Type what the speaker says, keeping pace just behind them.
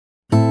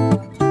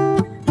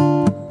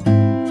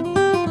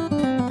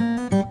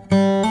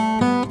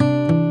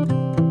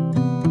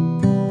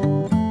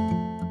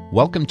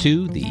Welcome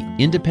to The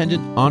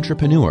Independent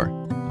Entrepreneur,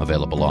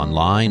 available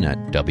online at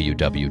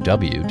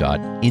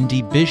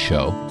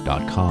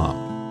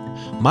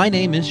www.indiebizshow.com. My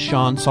name is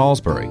Sean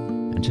Salisbury,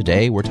 and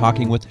today we're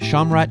talking with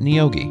Somrat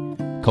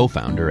Niyogi,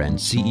 co-founder and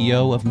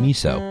CEO of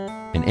Miso,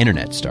 an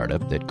internet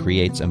startup that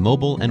creates a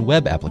mobile and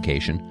web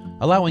application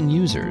allowing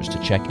users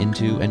to check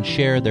into and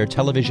share their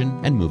television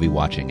and movie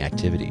watching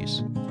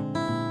activities.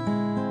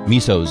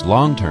 Miso's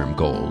long-term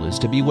goal is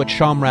to be what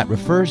Somrat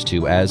refers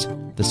to as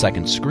the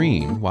second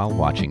screen while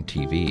watching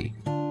TV.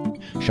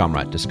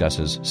 Somrat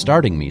discusses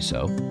starting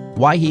Miso,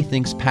 why he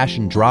thinks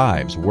passion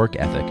drives work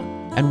ethic,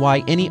 and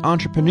why any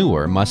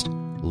entrepreneur must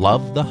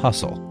love the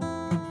hustle.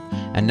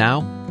 And now,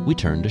 we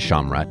turn to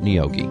Somrat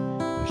Niyogi,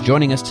 who's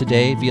joining us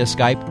today via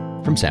Skype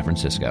from San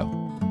Francisco.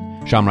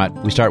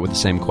 Somrat, we start with the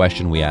same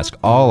question we ask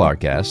all our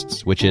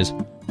guests, which is,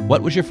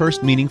 what was your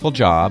first meaningful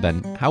job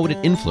and how would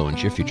it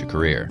influence your future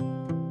career?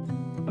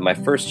 My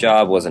first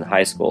job was in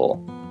high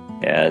school,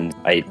 and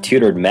I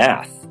tutored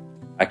math.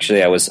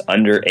 Actually, I was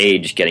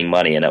underage getting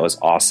money, and that was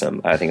awesome.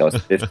 I think I was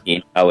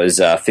 15. I was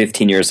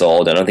 15 years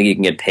old. I don't think you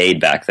can get paid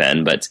back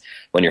then, but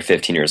when you're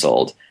 15 years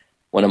old.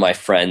 One of my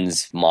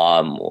friend's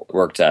mom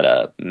worked at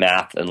a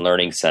math and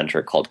learning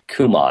center called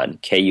Kumon,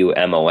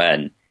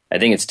 Kumon. I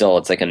think it's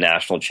like a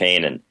national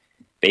chain, and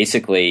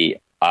basically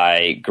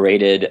I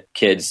graded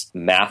kids'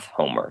 math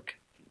homework.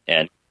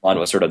 And Kumon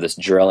was sort of this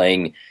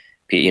drilling,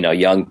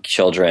 young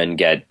children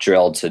get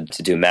drilled to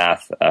do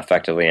math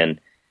effectively. And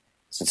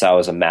since I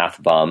was a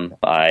math bum,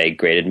 I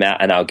graded math,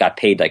 and I got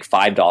paid like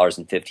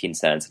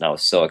 $5.15, and I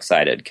was so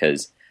excited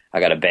because I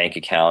got a bank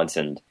account,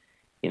 and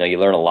you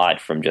learn a lot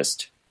from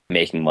just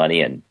making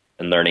money and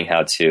learning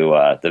how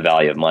to the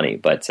value of money.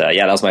 But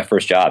that was my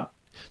first job.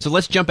 So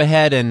let's jump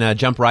ahead and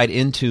jump right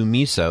into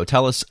Miso.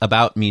 Tell us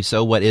about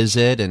Miso. What is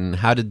it, and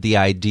how did the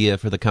idea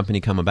for the company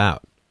come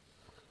about?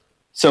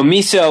 So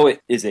Miso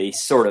is a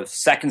sort of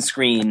second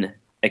screen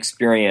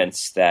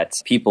experience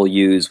that people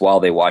use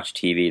while they watch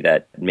TV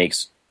that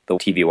makes the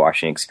TV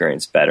watching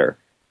experience better.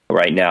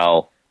 Right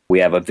now, we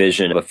have a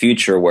vision of a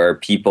future where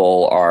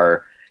people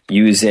are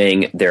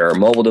using their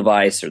mobile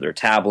device or their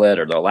tablet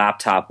or their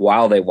laptop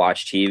while they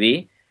watch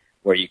TV,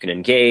 where you can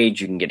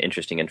engage, you can get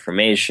interesting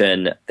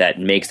information that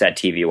makes that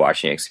TV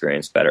watching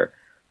experience better.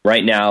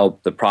 Right now,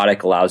 the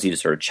product allows you to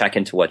sort of check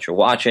into what you're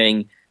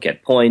watching,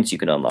 get points, you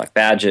can unlock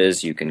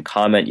badges, you can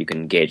comment, you can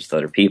engage with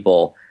other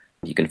people,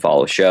 you can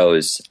follow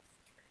shows.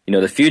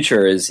 The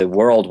future is a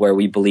world where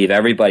we believe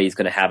everybody's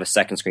going to have a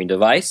second screen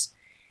device,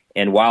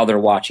 and while they're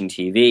watching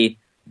TV,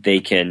 they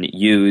can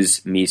use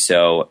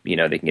Miso,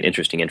 they can get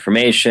interesting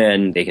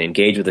information, they can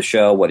engage with the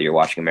show, whether you're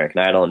watching American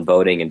Idol and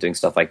voting and doing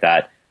stuff like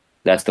that.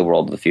 That's the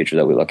world of the future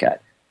that we look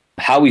at.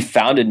 How we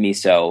founded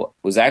Miso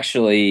was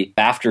actually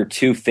after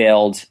 2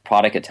 failed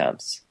product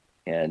attempts,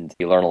 and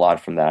you learn a lot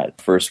from that.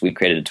 First, we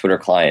created a Twitter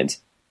client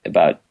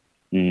about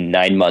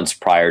 9 months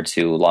prior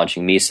to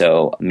launching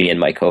Miso. Me and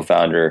my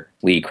co-founder,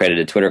 we created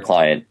a Twitter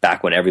client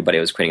back when everybody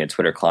was creating a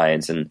Twitter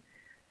client, and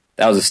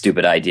that was a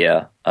stupid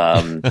idea.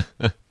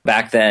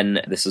 Back then,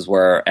 this is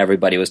where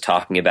everybody was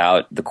talking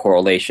about the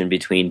correlation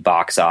between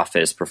box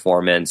office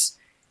performance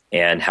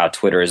and how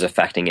Twitter is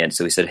affecting it.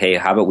 So we said, hey,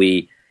 how about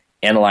we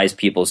analyze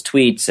people's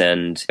tweets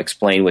and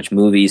explain which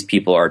movies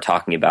people are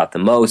talking about the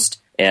most?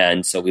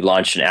 And so we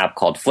launched an app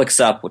called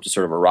FlixUp, which is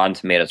sort of a Rotten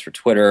Tomatoes for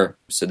Twitter.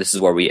 So this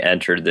is where we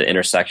entered the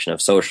intersection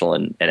of social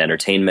and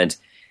entertainment.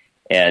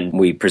 And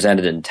we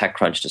presented in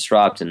TechCrunch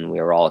Disrupt, and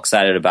we were all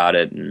excited about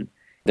it. And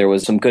there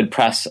was some good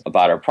press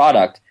about our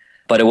product,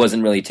 but it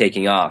wasn't really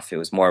taking off. It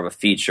was more of a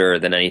feature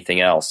than anything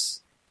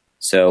else.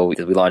 So we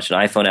launched an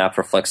iPhone app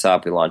for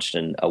FlixUp. We launched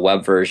a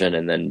web version.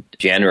 And then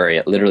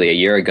January, literally a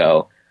year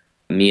ago,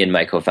 me and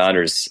my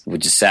co-founders, we're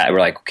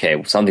like,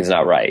 okay, something's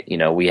not right.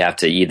 We have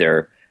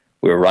to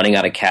we were running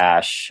out of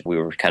cash. We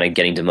were kind of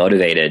getting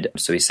demotivated.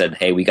 So we said,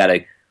 hey, we got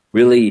to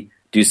really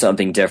do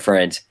something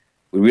different.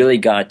 We really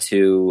got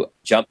to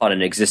jump on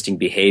an existing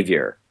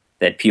behavior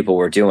that people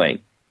were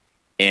doing.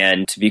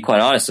 And to be quite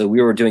honest, so we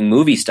were doing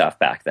movie stuff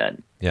back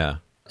then. Yeah.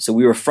 So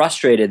we were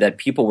frustrated that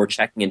people were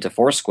checking into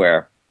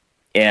Foursquare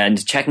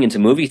and checking into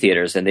movie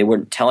theaters, and they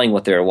weren't telling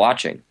what they were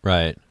watching.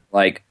 Right.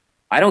 Like,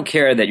 I don't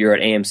care that you're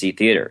at AMC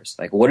theaters.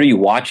 Like, what are you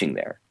watching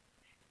there?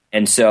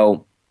 And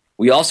so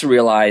we also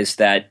realized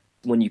that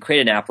when you create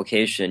an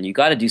application, you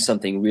got to do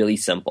something really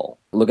simple.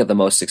 Look at the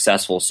most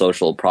successful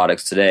social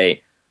products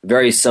today,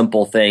 very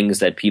simple things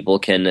that people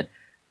can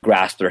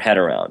grasp their head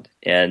around.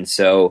 And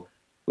so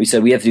we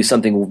said we have to do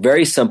something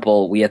very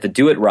simple. We have to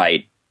do it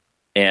right.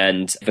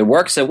 And if it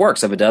works, it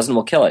works. If it doesn't,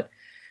 we'll kill it.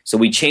 So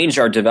we changed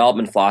our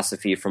development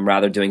philosophy from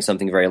rather doing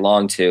something very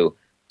long to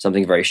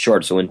something very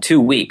short. So in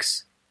 2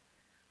 weeks,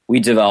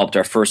 we developed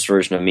our first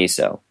version of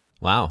Miso.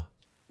 Wow.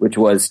 Which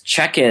was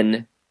check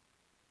in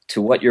to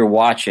what you're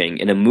watching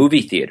in a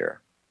movie theater.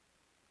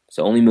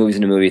 So only movies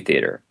in a movie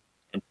theater,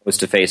 and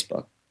post to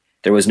Facebook.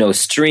 There was no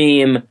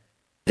stream.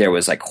 There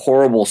was like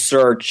horrible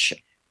search.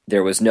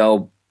 There was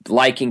no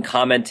liking,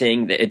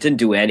 commenting. It didn't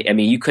do any. I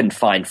mean, you couldn't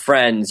find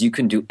friends. You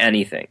couldn't do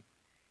anything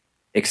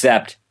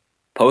except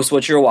post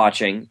what you're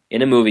watching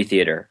in a movie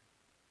theater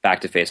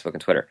back to Facebook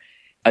and Twitter.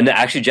 And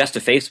actually just to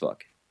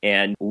Facebook.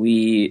 And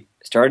we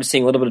started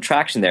seeing a little bit of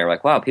traction there.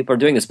 Like, wow, people are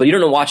doing this. But you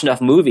don't watch enough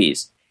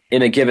movies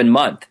in a given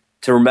month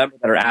to remember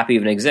that our app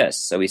even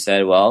exists. So we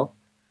said, well,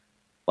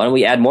 why don't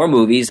we add more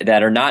movies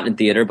that are not in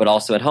theater but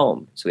also at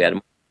home? So we added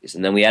more movies.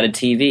 And then we added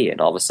TV. And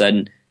all of a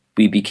sudden,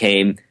 we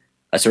became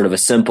a sort of a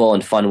simple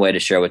and fun way to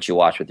share what you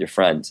watch with your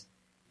friends.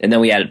 And then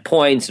we added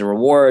points and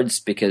rewards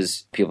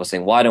because people were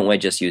saying, why don't we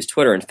just use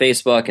Twitter and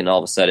Facebook? And all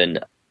of a sudden,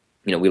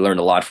 we learned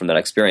a lot from that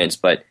experience.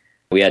 But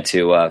we had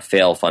to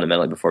fail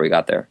fundamentally before we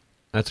got there.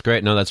 That's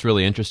great. No, that's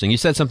really interesting. You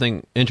said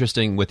something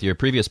interesting with your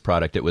previous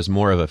product. It was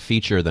more of a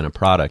feature than a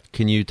product.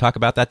 Can you talk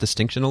about that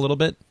distinction a little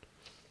bit?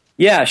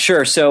 Yeah,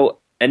 sure. So,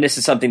 and this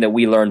is something that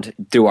we learned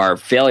through our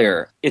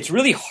failure. It's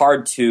really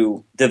hard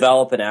to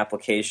develop an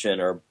application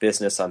or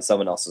business on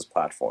someone else's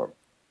platform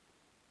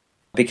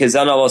because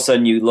then all of a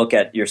sudden you look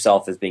at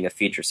yourself as being a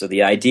feature. So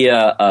the idea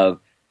of,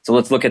 so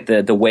let's look at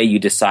the way you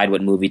decide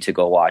what movie to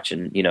go watch.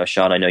 And,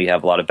 Sean, I know you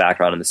have a lot of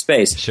background in the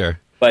space. Sure.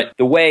 But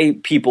the way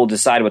people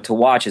decide what to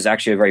watch is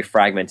actually a very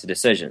fragmented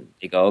decision.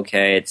 You go,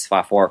 okay, it's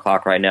 4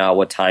 o'clock right now.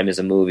 What time is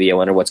a movie? I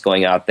wonder what's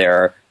going out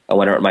there. I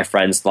wonder what my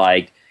friends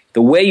like.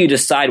 The way you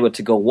decide what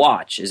to go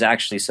watch is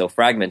actually so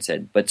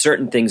fragmented, but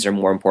certain things are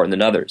more important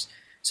than others.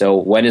 So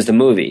when is the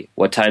movie?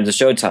 What time's the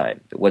showtime?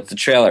 What's the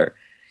trailer?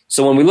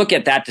 So when we look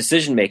at that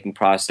decision-making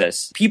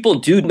process, people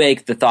do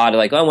make the thought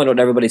like, oh, I wonder what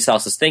everybody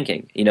else is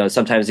thinking.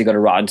 Sometimes they go to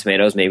Rotten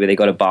Tomatoes, maybe they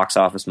go to Box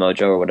Office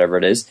Mojo or whatever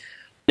it is.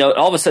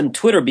 All of a sudden,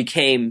 Twitter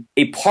became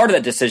a part of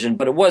that decision,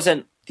 but it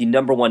wasn't the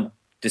number one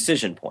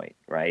decision point,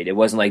 right? It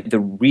wasn't like the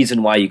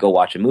reason why you go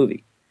watch a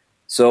movie.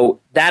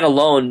 So that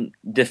alone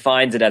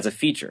defines it as a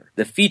feature.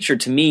 The feature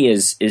to me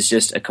is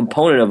just a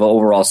component of an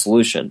overall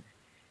solution.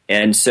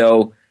 And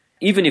so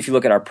even if you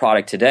look at our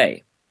product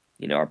today,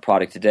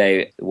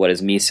 what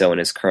is Miso in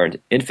its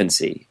current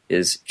infancy,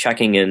 is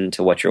checking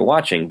into what you're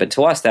watching. But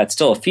to us, that's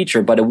still a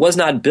feature, but it was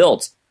not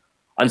built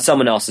on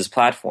someone else's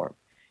platform.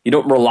 You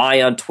don't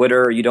rely on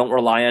Twitter. You don't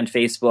rely on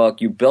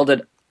Facebook. You build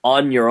it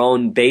on your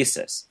own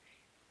basis.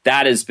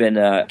 That has been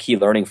a key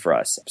learning for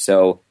us.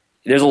 So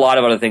there's a lot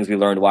of other things we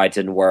learned why it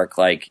didn't work.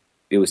 Like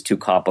it was too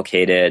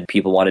complicated.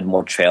 People wanted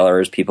more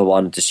trailers. People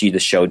wanted to see the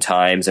show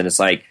times. And it's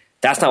like,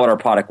 that's not what our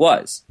product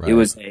was.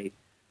 Right.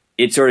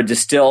 It sort of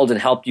distilled and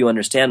helped you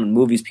understand what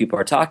movies people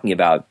are talking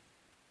about.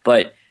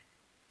 But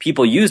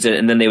people used it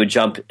and then they would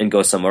jump and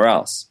go somewhere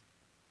else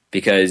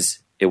because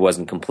it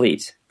wasn't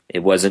complete.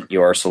 It wasn't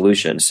your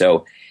solution.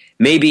 So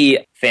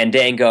maybe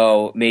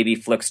Fandango, maybe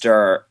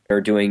Flickster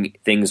are doing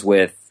things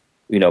with,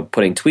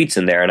 putting tweets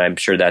in there, and I'm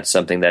sure that's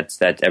something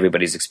that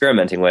everybody's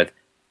experimenting with.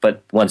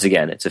 But once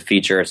again, it's a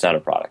feature, it's not a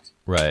product.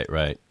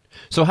 Right.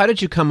 So how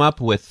did you come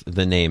up with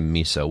the name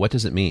Miso? What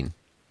does it mean?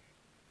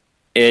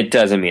 It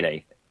doesn't mean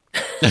anything.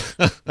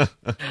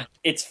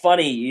 It's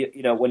funny,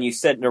 when you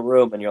sit in a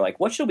room and you're like,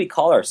 what should we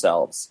call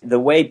ourselves? The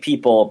way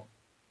people,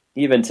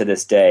 even to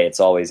this day, it's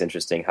always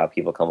interesting how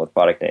people come with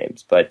product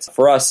names. But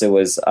for us, it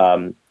was,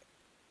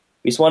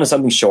 we just wanted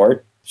something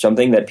short,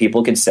 something that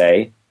people could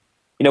say.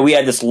 We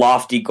had this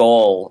lofty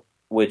goal,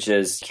 which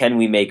is, can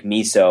we make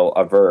Miso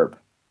a verb?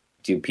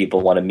 Do people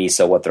want to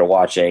Miso what they're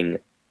watching?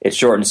 It's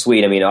short and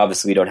sweet. I mean,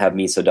 obviously we don't have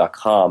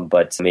Miso.com,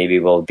 but maybe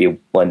we'll be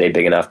one day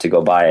big enough to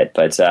go buy it.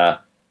 But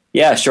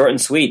yeah, short and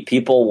sweet.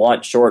 People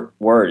want short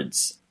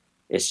words.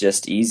 It's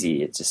just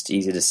easy. It's just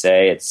easy to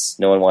say.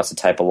 No one wants to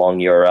type a long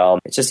URL.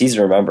 It's just easy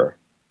to remember.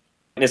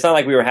 And it's not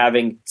like we were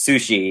having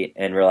sushi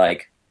and we're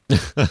like,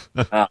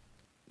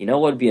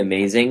 what would be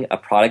amazing? A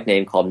product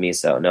name called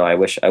Miso. No, I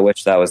wish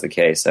that was the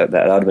case. That would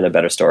have been a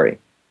better story.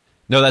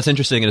 No, that's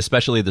interesting, and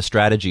especially the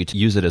strategy to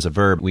use it as a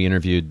verb. We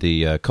interviewed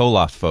the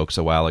co-loft folks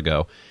a while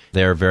ago.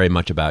 They're very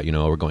much about,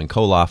 we're going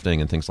co-lofting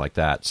and things like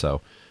that.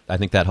 So I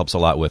think that helps a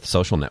lot with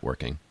social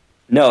networking.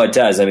 No, it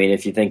does. I mean,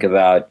 if you think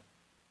about,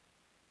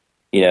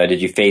 did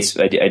you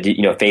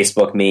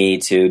Facebook me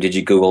to, did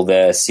you Google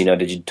this?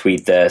 Did you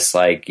tweet this?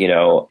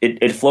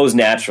 It flows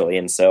naturally.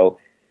 And so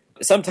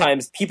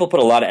sometimes people put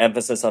a lot of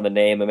emphasis on the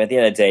name. I mean, at the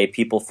end of the day,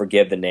 people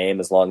forgive the name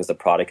as long as the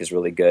product is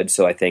really good.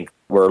 So I think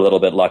we're a little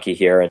bit lucky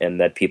here in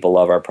that people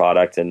love our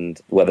product and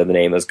whether the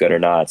name is good or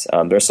not.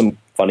 There's some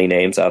funny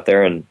names out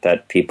there and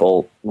that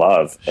people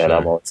love. Sure. And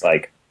I'm always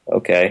like,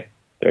 okay,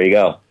 there you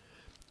go.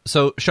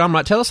 So,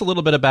 Somrat, tell us a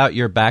little bit about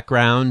your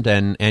background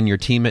and your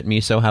team at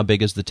Miso. How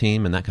big is the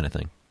team and that kind of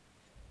thing?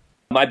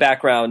 My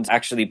background,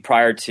 actually,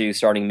 prior to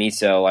starting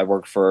Miso, I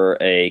worked for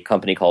a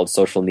company called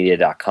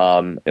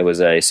socialmedia.com. It was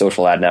a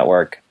social ad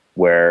network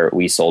where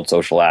we sold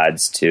social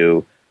ads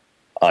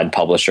on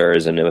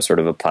publishers, and it was sort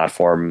of a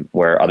platform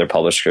where other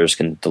publishers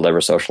can deliver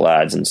social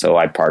ads. And so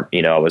I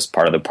was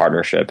part of the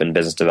partnership and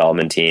business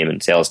development team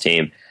and sales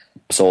team,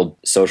 sold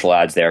social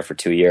ads there for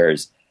 2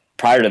 years.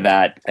 Prior to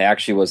that, I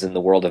actually was in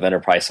the world of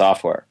enterprise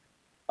software.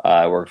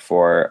 I worked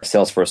for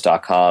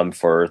Salesforce.com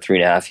for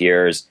 3.5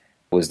 years.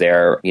 Was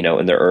there,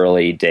 in the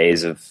early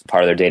days of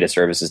part of their data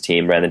services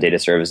team, ran the data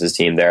services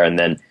team there, and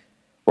then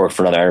worked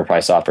for another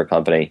enterprise software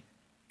company.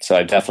 So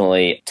I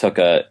definitely took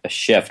a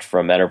shift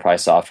from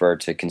enterprise software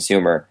to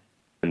consumer,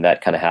 and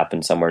that kind of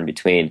happened somewhere in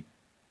between.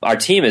 Our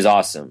team is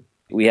awesome.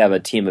 We have a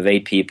team of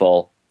 8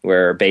 people.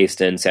 We're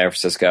based in San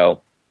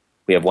Francisco.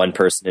 We have one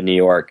person in New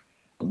York.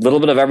 A little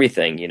bit of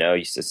everything,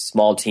 It's a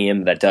small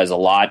team that does a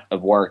lot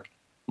of work.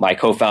 My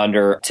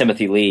co-founder,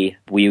 Timothy Lee,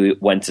 we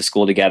went to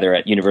school together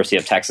at University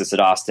of Texas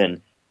at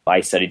Austin. I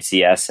studied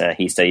CS,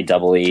 he studied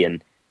EE,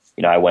 and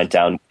I went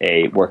down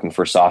a working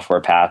for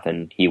software path,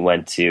 and he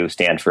went to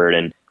Stanford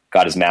and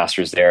got his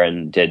master's there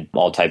and did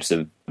all types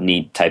of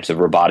neat types of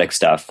robotic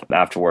stuff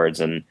afterwards.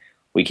 And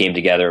we came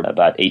together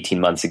about 18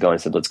 months ago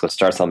and said, let's go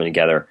start something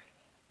together.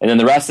 And then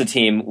the rest of the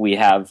team, we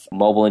have a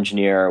mobile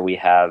engineer, we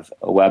have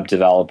a web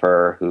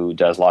developer who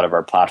does a lot of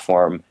our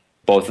platform.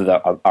 Both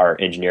of our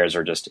engineers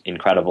are just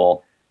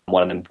incredible.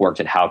 One of them worked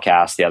at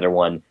Howcast. The other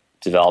one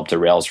developed a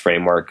Rails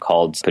framework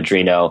called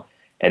Padrino.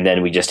 And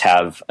then we just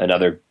have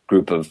another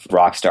group of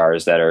rock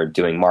stars that are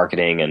doing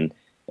marketing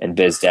and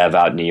biz dev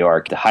out in New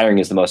York. The hiring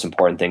is the most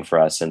important thing for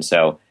us. And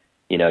so,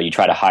 you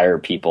try to hire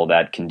people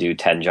that can do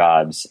 10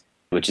 jobs,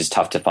 which is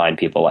tough to find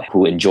people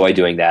who enjoy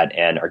doing that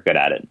and are good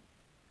at it.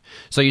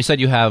 So you said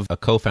you have a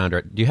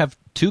co-founder. Do you have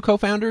 2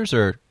 co-founders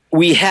or?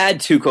 We had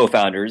 2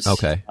 co-founders.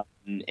 Okay.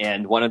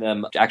 And one of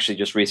them actually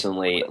just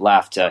recently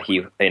left.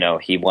 He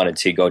wanted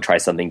to go try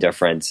something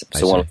different.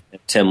 So one,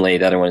 Tim Lee,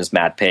 the other one is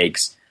Matt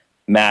Pakes.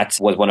 Matt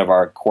was one of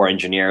our core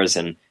engineers,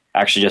 and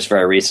actually just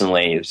very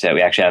recently, so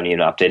we actually haven't even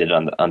updated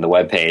on the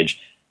webpage,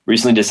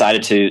 recently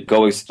decided to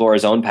go explore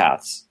his own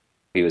paths.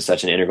 He was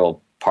such an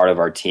integral part of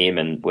our team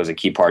and was a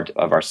key part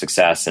of our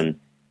success. And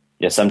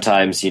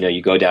sometimes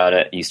you go down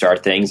you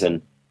start things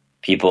and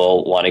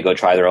people want to go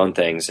try their own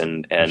things,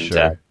 and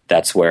sure.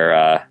 That's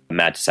where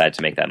Matt decided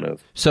to make that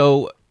move.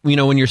 So,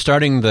 when you're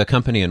starting the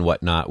company and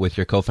whatnot with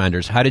your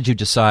co-founders, how did you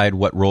decide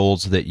what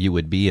roles that you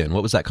would be in?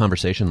 What was that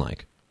conversation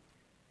like?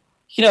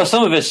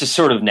 Some of it's just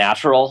sort of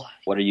natural.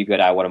 What are you good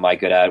at? What am I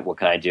good at? What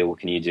can I do? What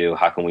can you do?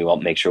 How can we all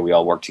make sure we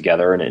all work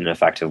together in an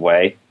effective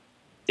way?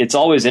 It's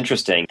always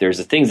interesting. There's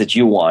the things that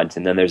you want,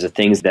 and then there's the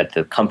things that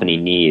the company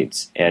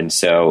needs. And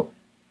so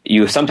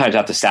you sometimes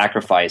have to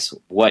sacrifice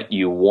what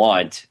you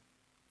want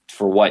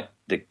for what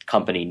the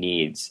company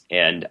needs.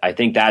 And I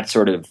think that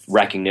sort of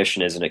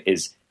recognition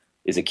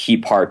is a key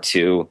part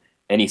to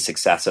any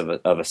success of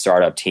a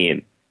startup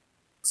team.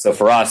 So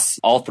for us,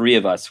 all 3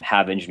 of us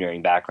have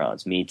engineering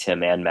backgrounds, me,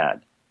 Tim, and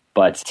Matt.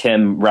 But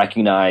Tim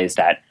recognized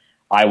that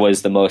I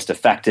was the most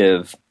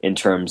effective in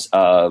terms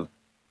of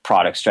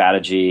product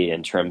strategy,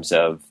 in terms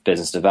of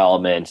business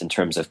development, in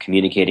terms of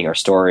communicating our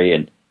story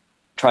and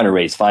trying to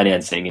raise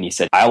financing. And he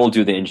said, I will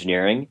do the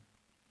engineering.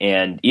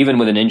 And even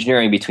with an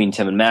engineering between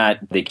Tim and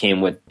Matt, they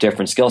came with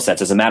different skill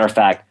sets. As a matter of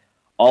fact,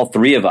 all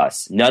 3 of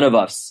us, none of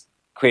us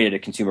created a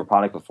consumer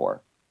product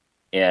before.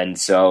 And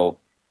so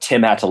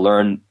Tim had to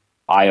learn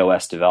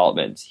iOS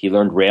development. He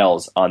learned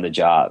Rails on the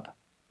job.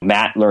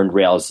 Matt learned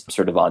Rails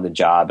sort of on the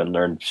job and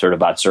learned sort of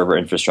about server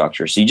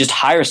infrastructure. So you just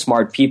hire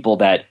smart people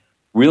that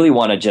really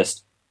want to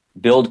just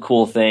build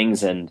cool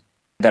things and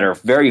that are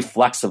very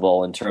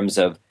flexible in terms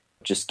of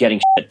just getting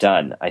shit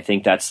done. I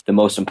think that's the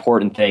most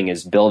important thing,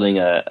 is building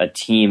a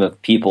team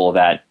of people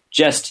that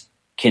just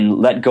can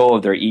let go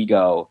of their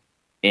ego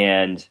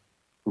and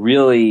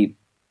really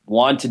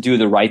want to do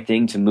the right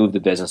thing to move the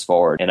business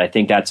forward. And I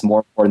think that's more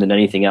important than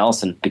anything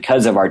else. And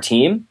because of our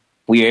team,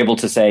 we are able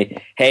to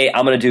say, hey,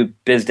 I'm going to do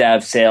biz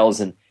dev,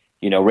 sales, and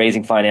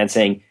raising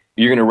financing.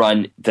 You're going to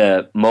run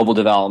the mobile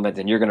development,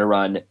 and you're going to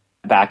run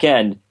back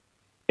end.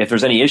 If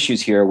there's any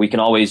issues here, we can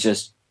always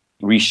just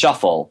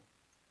reshuffle.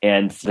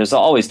 And there's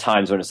always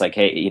times when it's like,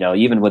 hey,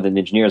 even with the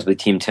engineers, with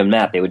Team Tim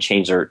Matt, they would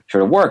change their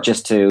sort of work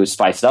just to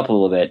spice it up a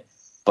little bit.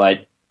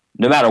 But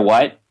no matter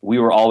what, we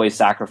were always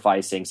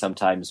sacrificing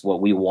sometimes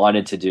what we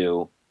wanted to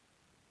do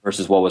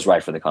versus what was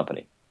right for the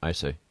company. I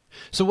see.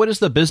 So what is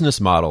the business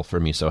model for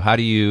Miso? How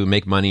do you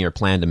make money or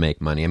plan to make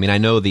money? I mean, I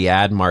know the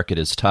ad market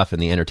is tough in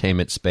the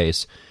entertainment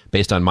space.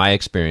 Based on my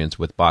experience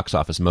with Box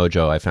Office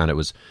Mojo, I found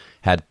it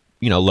had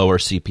lower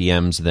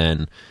CPMs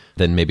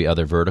than maybe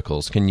other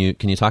verticals. Can you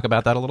talk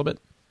about that a little bit?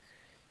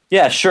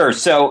 Yeah, sure.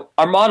 So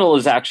our model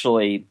is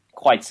actually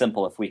quite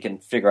simple if we can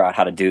figure out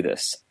how to do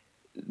this.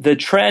 The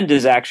trend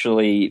is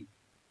actually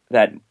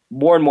that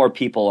more and more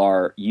people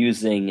are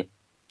using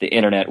the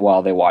internet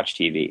while they watch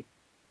TV.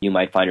 You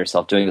might find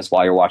yourself doing this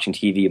while you're watching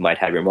TV. You might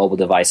have your mobile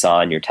device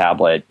on, your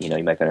tablet, you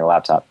might be on your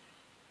laptop.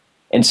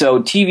 And so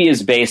TV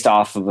is based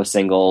off of a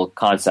single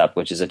concept,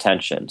 which is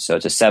attention. So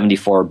it's a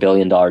 $74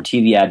 billion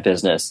TV ad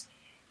business.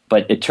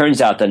 But it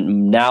turns out that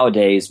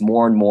nowadays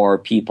more and more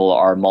people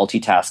are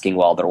multitasking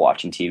while they're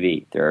watching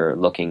TV. They're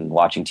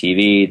watching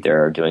TV,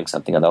 they're doing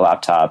something on their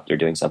laptop, they're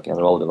doing something on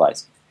their mobile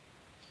device.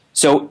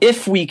 So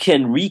if we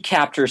can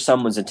recapture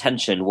someone's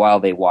attention while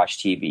they watch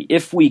TV,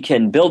 if we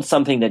can build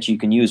something that you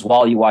can use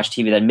while you watch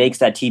TV that makes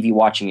that TV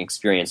watching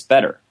experience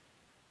better,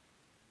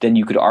 then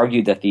you could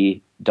argue that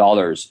the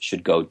dollars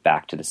should go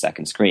back to the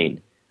second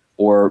screen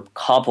or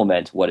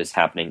complement what is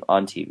happening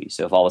on TV.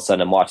 So if all of a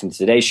sudden I'm watching the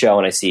Today Show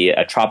and I see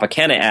a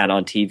Tropicana ad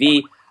on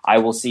TV, I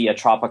will see a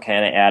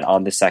Tropicana ad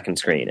on the second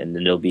screen, and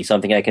then it'll be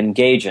something I can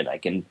engage in. I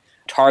can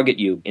target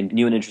you in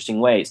new and interesting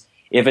ways.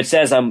 if it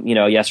says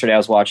yesterday I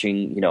was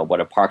watching,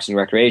 what a Parks and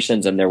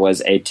Recreations, and there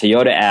was a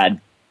Toyota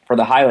ad for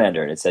the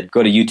Highlander, and it said,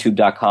 go to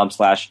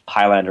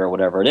youtube.com/Highlander or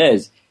whatever it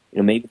is,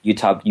 maybe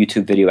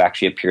YouTube video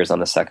actually appears on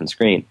the second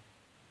screen.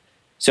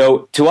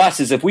 So to us,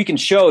 is if we can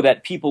show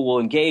that people will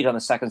engage on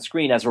the second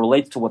screen as it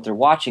relates to what they're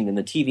watching, then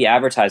the TV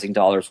advertising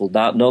dollars will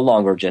no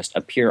longer just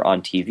appear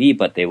on TV,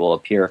 but they will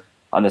appear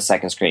on the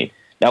second screen.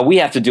 Now, we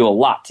have to do a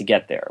lot to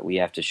get there. We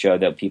have to show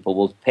that people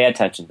will pay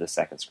attention to the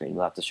second screen.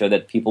 We'll have to show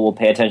that people will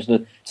pay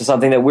attention to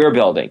something that we're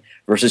building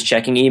versus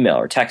checking email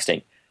or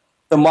texting.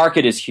 The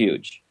market is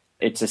huge.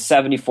 It's a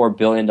 $74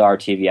 billion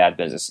TV ad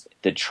business.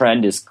 The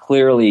trend is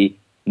clearly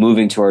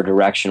moving to a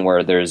direction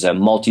where there's a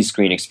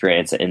multi-screen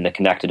experience in the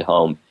connected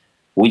home.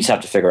 We just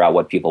have to figure out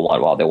what people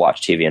want while they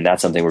watch TV, and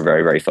that's something we're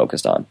very, very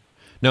focused on.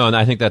 No, and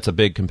I think that's a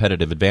big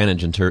competitive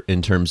advantage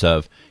in terms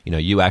of,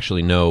 you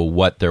actually know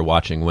what they're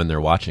watching when they're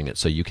watching it,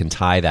 so you can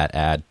tie that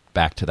ad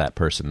back to that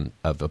person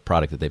of a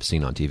product that they've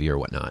seen on TV or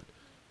whatnot.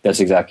 That's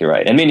exactly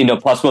right.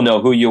 And plus we'll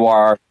know who you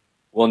are,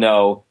 we'll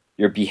know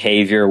your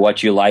behavior,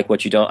 what you like,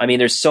 what you don't. I mean,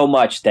 there's so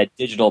much that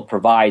digital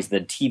provides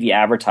that TV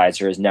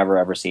advertiser has never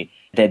ever seen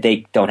that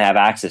they don't have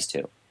access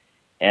to.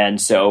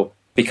 And so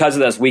because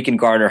of this, we can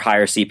garner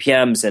higher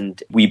CPMs,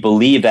 and we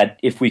believe that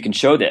if we can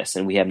show this,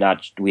 and we have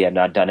not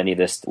done any of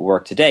this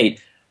work to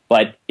date,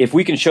 but if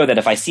we can show that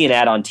if I see an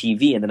ad on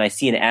TV and then I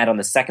see an ad on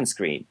the second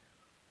screen,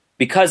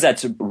 because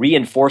that's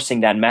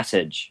reinforcing that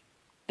message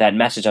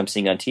I'm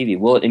seeing on TV,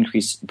 will it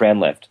increase brand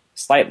lift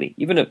slightly,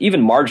 even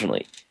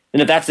marginally?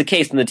 And if that's the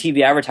case, then the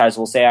TV advertiser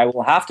will say, I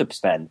will have to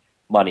spend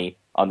money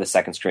on the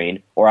second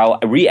screen, or I'll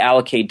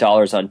reallocate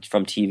dollars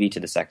from TV to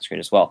the second screen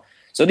as well.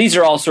 So these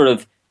are all sort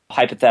of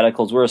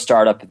hypotheticals. We're a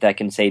startup that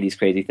can say these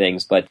crazy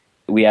things, but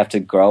we have to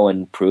grow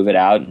and prove it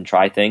out and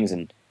try things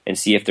and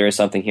see if there is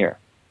something here.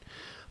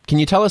 Can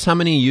you tell us how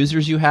many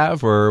users you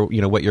have, or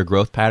what your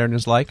growth pattern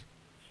is like?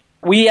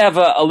 We have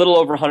a little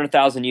over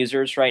 100,000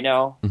 users right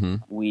now. Mm-hmm.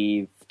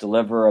 We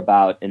deliver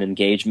about an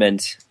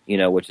engagement,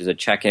 which is a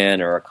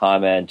check-in or a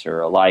comment or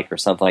a like or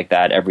something like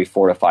that every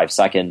 4 to 5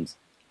 seconds.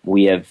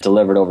 We have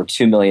delivered over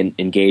 2 million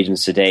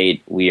engagements to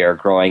date. We are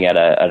growing at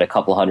a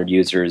couple hundred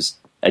users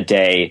a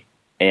day.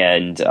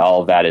 And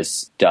all of that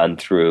is done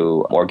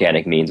through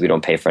organic means. We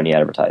don't pay for any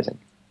advertising.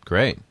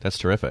 Great. That's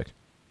terrific.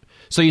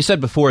 So you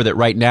said before that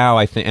right now,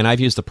 I think, and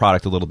I've used the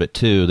product a little bit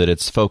too, that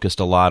it's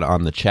focused a lot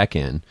on the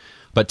check-in.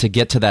 But to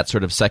get to that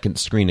sort of second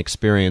screen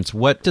experience,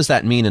 what does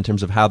that mean in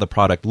terms of how the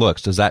product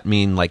looks? Does that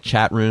mean like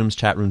chat rooms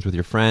with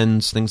your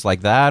friends, things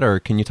like that? Or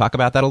can you talk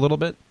about that a little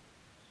bit?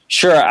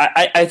 Sure.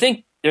 I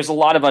think there's a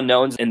lot of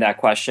unknowns in that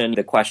question.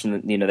 The question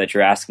that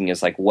you're asking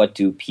is like, what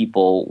do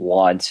people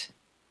want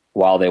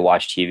while they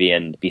watch TV,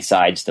 and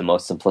besides the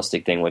most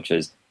simplistic thing, which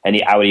is,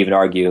 and I would even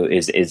argue,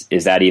 is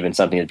that even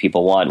something that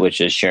people want, which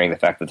is sharing the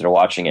fact that they're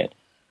watching it.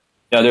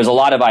 There's a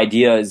lot of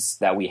ideas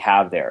that we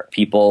have there.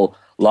 People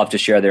love to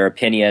share their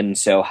opinion,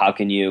 so how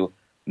can you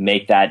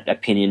make that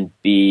opinion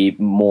be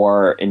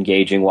more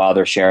engaging while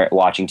they're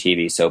watching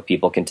TV? So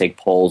people can take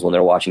polls when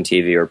they're watching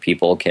TV, or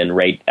people can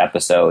rate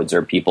episodes,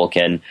 or people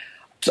can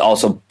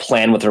also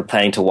plan what they're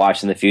planning to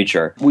watch in the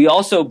future. We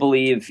also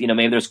believe,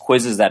 maybe there's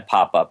quizzes that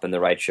pop up in the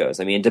right shows.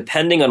 I mean,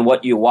 depending on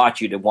what you watch,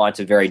 you'd want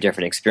a very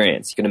different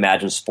experience. You can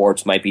imagine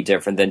sports might be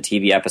different than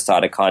TV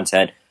episodic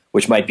content,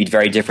 which might be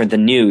very different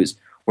than news,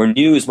 where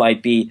news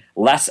might be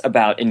less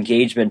about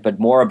engagement, but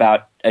more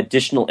about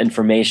additional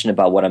information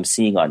about what I'm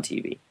seeing on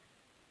TV.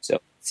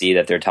 So see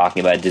that they're talking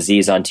about a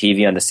disease on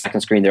TV. On the second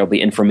screen, there will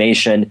be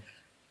information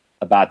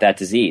about that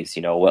disease,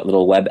 what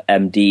little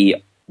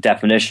WebMD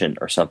definition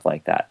or something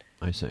like that.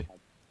 I see.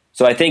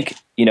 So I think,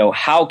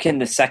 how can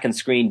the second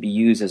screen be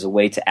used as a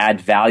way to add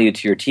value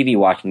to your TV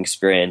watching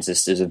experience?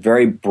 This is a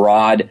very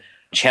broad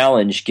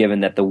challenge,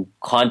 given that the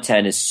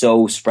content is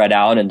so spread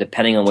out, and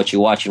depending on what you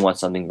watch, you want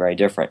something very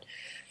different.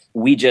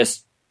 We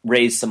just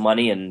raised some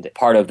money, and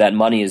part of that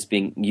money is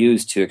being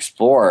used to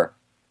explore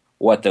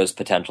what those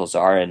potentials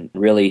are and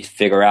really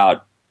figure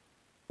out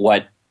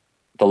what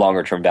the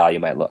longer term value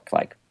might look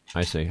like.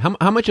 I see.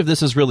 How much of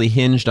this is really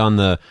hinged on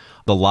the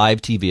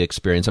live TV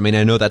experience? I mean,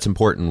 I know that's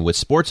important with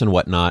sports and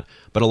whatnot,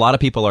 but a lot of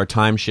people are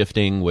time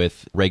shifting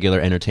with regular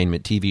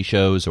entertainment TV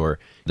shows, or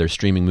they're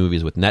streaming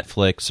movies with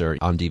Netflix or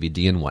on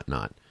DVD and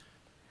whatnot.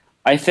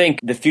 I think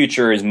the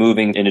future is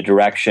moving in a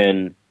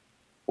direction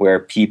where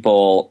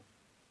people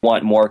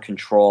want more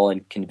control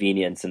and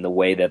convenience in the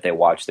way that they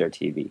watch their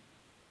TV.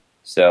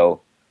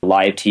 So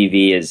live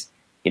TV is,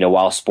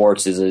 while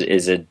sports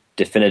is a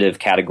definitive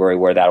category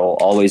where that will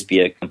always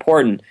be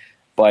important,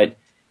 but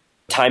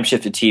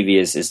time-shifted TV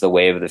is the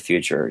wave of the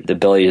future. The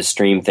ability to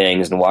stream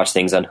things and watch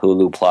things on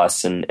Hulu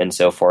Plus and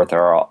so forth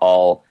are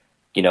all,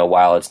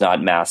 while it's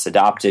not mass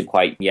adopted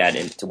quite yet,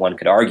 and one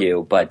could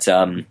argue, but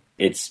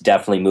it's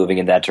definitely moving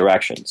in that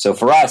direction. So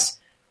for us,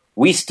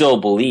 we still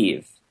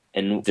believe,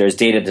 and there's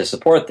data to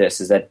support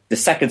this, is that the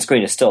second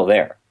screen is still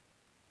there.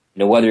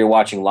 Whether you're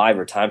watching live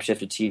or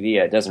time-shifted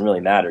TV, it doesn't really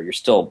matter. You're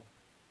still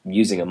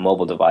using a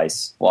mobile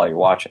device while you're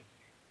watching.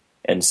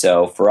 And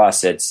so for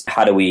us, it's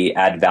how do we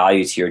add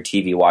value to your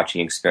TV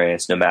watching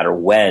experience no matter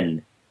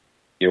when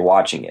you're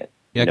watching it?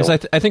 Yeah,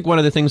 because I think one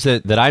of the things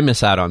that I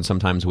miss out on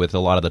sometimes with a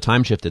lot of the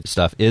time-shifted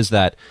stuff is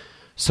that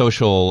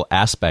social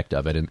aspect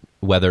of it, and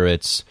whether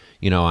it's,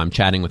 I'm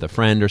chatting with a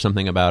friend or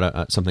something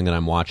about something that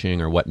I'm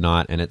watching or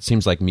whatnot, and it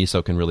seems like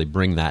Miso can really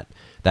bring that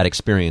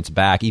experience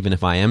back, even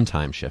if I am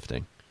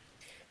time-shifting.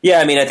 Yeah,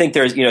 I mean, I think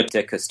there's,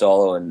 Dick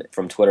Costolo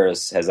from Twitter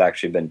has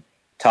actually been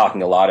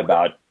talking a lot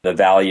about the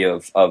value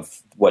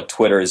of what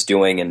Twitter is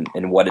doing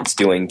and what it's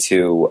doing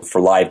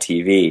for live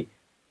TV.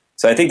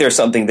 So I think there's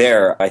something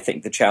there. I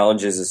think the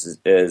challenge is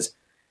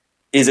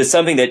it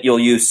something that you'll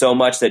use so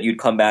much that you'd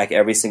come back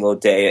every single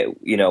day,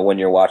 when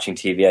you're watching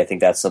TV? I think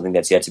that's something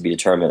that's yet to be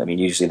determined. I mean,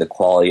 usually the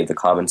quality of the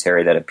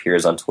commentary that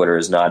appears on Twitter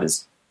is not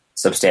as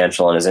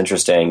substantial and as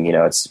interesting.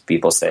 It's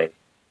people say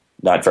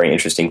not very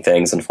interesting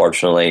things,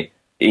 unfortunately.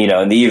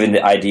 And even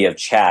the idea of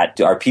chat.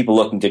 Are people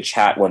looking to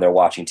chat when they're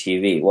watching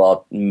TV?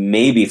 Well,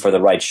 maybe for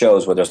the right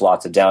shows where there's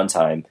lots of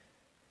downtime.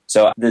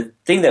 So the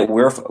thing that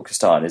we're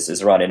focused on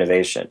is around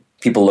innovation.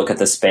 People look at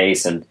the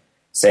space and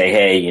say,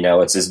 hey,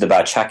 is it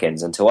about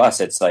check-ins? And to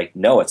us, it's like,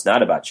 no, it's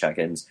not about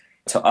check-ins.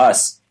 To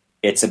us,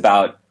 it's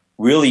about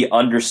really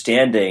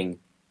understanding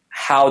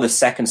how the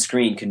second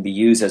screen can be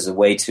used as a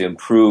way to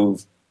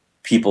improve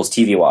people's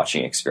TV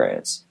watching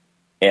experience.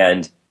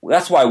 And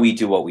that's why we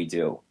do what we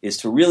do, is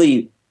to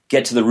really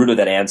get to the root of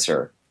that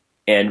answer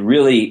and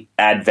really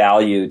add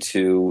value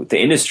to the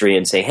industry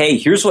and say, hey,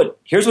 here's what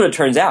it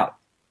turns out.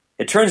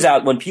 It turns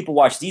out when people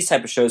watch these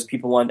type of shows,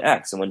 people want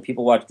X. And when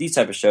people watch these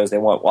type of shows, they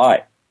want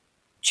Y.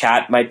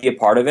 Chat might be a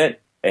part of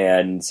it.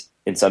 And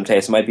in some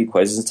cases it might be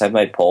quizzes, sometimes it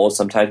might polls,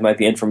 sometimes it might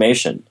be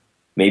information.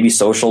 Maybe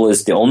social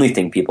is the only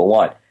thing people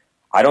want.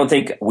 I don't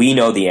think we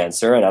know the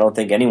answer, and I don't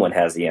think anyone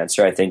has the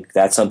answer. I think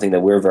that's something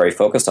that we're very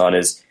focused on,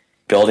 is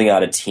building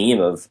out a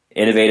team of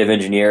innovative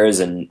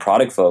engineers and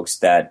product folks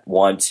that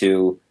want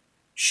to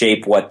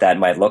shape what that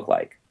might look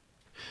like.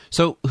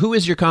 So who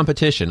is your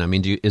competition? I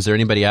mean, is there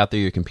anybody out there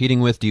you're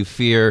competing with? Do you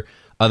fear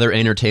other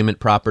entertainment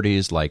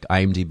properties like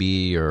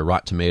IMDb or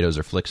Rotten Tomatoes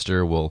or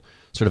Flickster will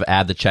sort of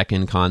add the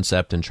check-in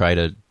concept and try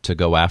to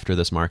go after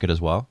this market as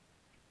well?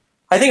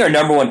 I think our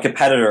number one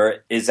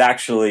competitor is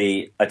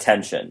actually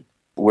attention.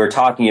 We're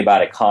talking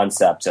about a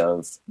concept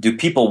of, do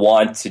people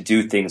want to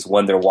do things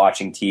when they're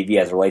watching TV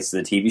as it relates to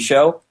the TV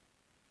show?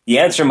 The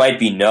answer might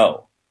be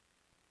no.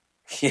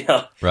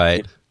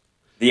 Right.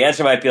 The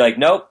answer might be like,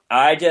 nope,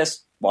 I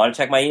just want to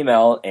check my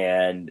email,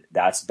 and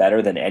that's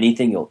better than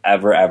anything you'll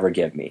ever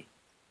give me.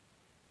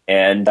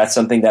 And that's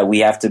something that we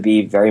have to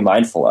be very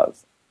mindful of.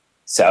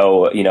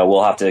 So,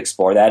 we'll have to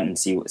explore that and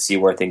see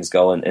where things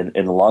go in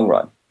the long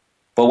run.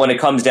 But when it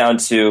comes down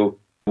to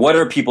what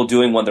are people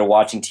doing when they're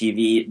watching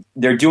TV,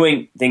 they're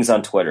doing things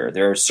on Twitter.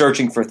 They're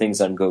searching for things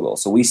on Google.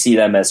 So we see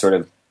them as sort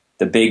of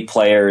the big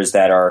players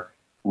that are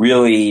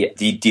really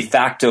the de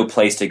facto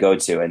place to go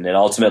to. And then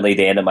ultimately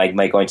they end up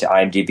might going to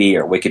IMDb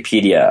or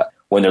Wikipedia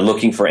when they're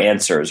looking for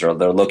answers, or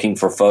they're looking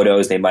for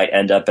photos. They might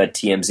end up at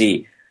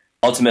TMZ.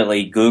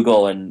 Ultimately,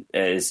 Google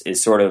is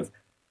sort of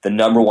the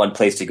number one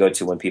place to go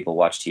to when people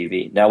watch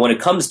TV. Now, when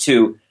it comes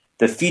to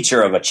the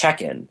feature of a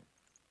check-in,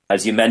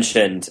 as you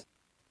mentioned,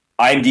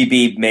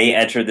 IMDb may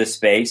enter this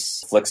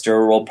space.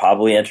 Flickster will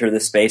probably enter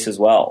this space as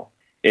well.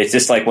 It's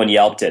just like when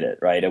Yelp did it,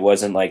 right? It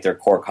wasn't like their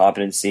core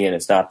competency, and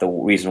it's not the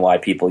reason why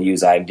people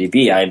use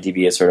IMDb.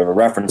 IMDb is sort of a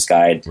reference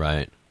guide.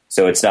 Right.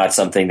 So it's not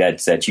something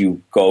that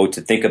you go to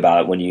think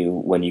about when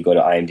you go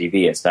to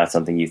IMDb. It's not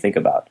something you think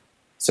about.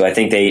 So I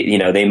think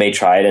they may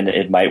try it, and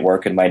it might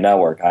work, it might not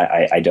work.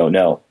 I don't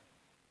know.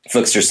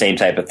 Flickster, same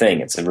type of thing.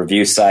 It's a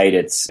review site.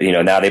 It's,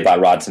 now they bought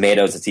Rotten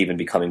Tomatoes. It's even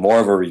becoming more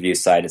of a review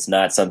site. It's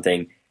not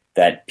something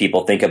that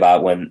people think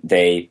about when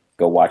they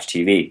go watch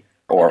TV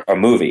or a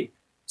movie.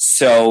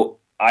 So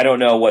I don't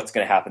know what's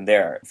going to happen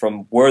there.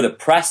 From where the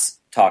press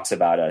talks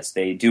about us,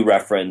 they do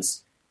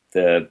reference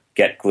the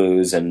Get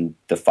Glues and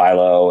the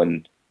Philo,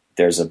 and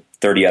there's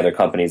 30 other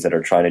companies that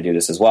are trying to do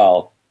this as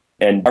well.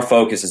 And our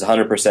focus is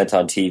 100%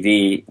 on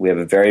TV. We have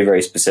a very,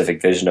 very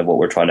specific vision of what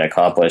we're trying to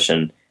accomplish,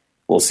 and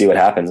we'll see what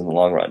happens in the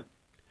long run.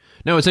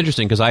 No, it's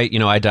interesting because I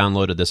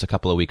downloaded this a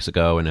couple of weeks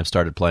ago and have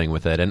started playing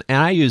with it. And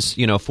I use,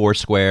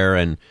 Foursquare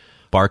and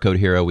Barcode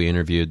Hero. We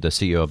interviewed the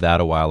CEO of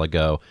that a while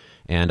ago,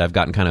 and I've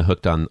gotten kind of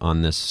hooked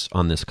on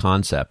this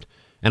concept.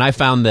 And I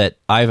found that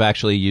I've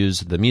actually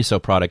used the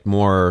Miso product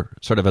more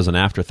sort of as an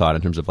afterthought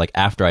in terms of like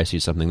after I see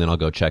something, then I'll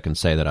go check and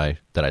say that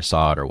I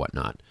saw it or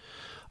whatnot.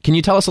 Can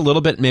you tell us a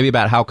little bit maybe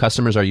about how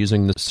customers are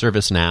using the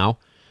service now?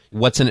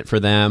 What's in it for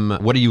them?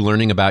 What are you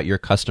learning about your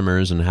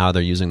customers and how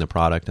they're using the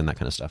product and that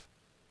kind of stuff?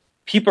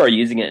 People are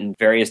using it in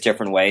various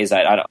different ways.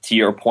 To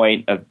your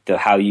point of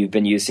how you've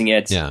been using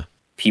it, yeah.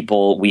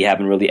 People, we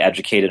haven't really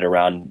educated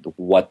around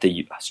what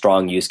the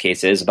strong use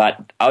case is.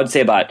 But I would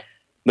say about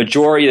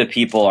majority of the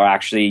people are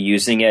actually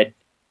using it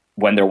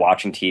when they're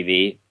watching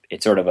TV.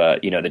 It's sort of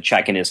the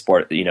check-in is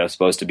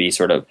supposed to be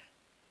sort of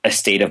a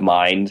state of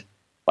mind.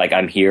 Like,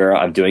 I'm here,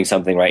 I'm doing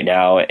something right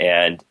now,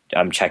 and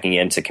I'm checking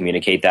in to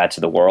communicate that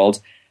to the world.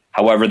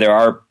 However, there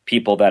are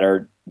people that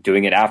are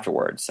doing it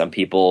afterwards. Some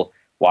people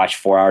watch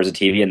 4 hours of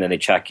TV and then they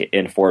check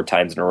in 4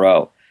 times in a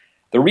row.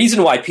 The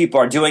reason why people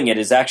are doing it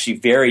is actually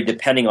varied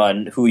depending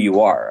on who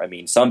you are. I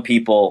mean, some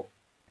people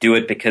do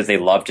it because they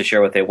love to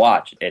share what they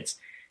watch. It's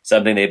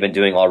something they've been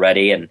doing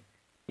already, and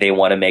they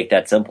want to make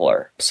that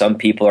simpler. Some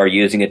people are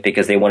using it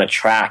because they want to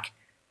track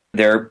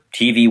their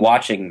TV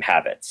watching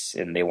habits,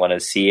 and they want to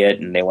see it,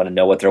 and they want to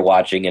know what they're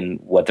watching and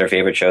what their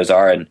favorite shows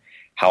are and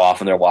how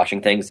often they're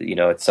watching things. You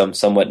know, it's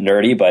somewhat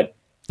nerdy, but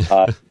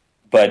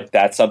but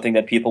that's something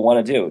that people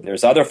want to do.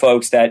 There's other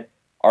folks that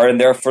are in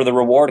there for the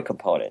reward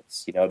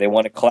components. You know, they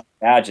want to collect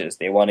badges,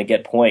 they want to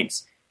get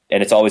points,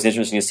 and it's always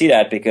interesting to see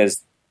that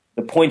because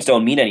the points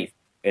don't mean anything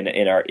in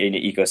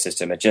the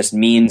ecosystem. It just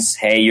means,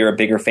 hey, you're a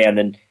bigger fan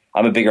than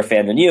I'm a bigger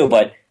fan than you.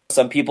 But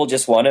some people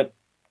just want to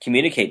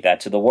communicate that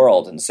to the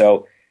world, and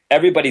so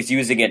everybody's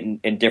using it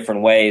in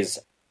different ways.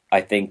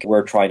 I think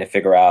we're trying to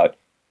figure out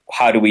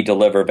how do we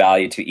deliver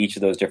value to each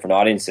of those different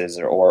audiences,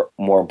 or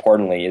more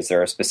importantly, is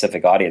there a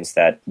specific audience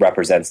that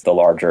represents the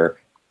larger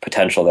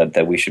potential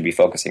that we should be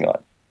focusing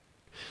on?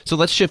 So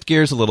let's shift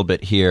gears a little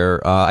bit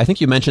here. I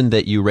think you mentioned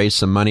that you raised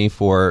some money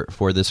for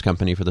this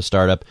company, for the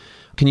startup.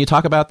 Can you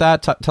talk about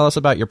that? Tell us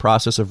about your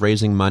process of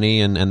raising money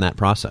and that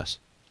process.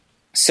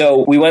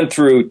 So we went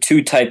through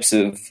two types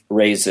of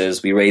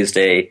raises. We raised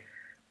a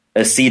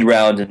seed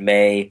round in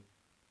May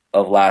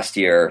of last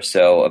year,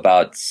 so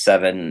about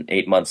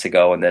 7-8 months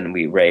ago, and then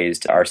we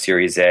raised our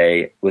Series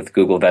A with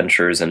Google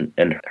Ventures and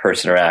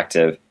Hearst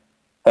Interactive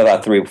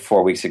about 3 or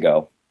 4 weeks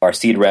ago. Our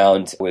seed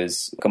round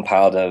was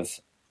compiled of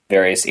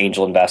various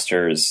angel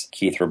investors.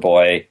 Keith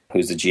Raboy,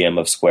 who's the GM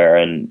of Square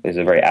and is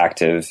a very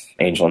active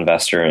angel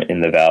investor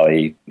in the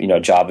Valley. You know,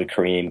 Javed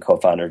Karim,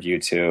 co-founder of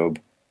YouTube.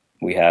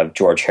 We have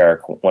George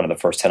Herrick, one of the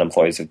first 10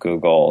 employees of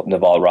Google.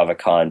 Naval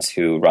Ravikant,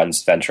 who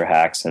runs Venture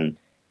Hacks and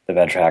the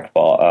Venture Hack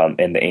Ball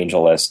in the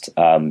Angel List,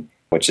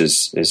 which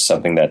is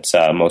something that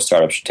most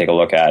startups should take a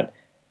look at.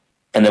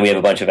 And then we have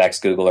a bunch of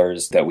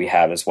ex-Googlers that we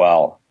have as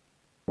well.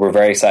 We're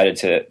very excited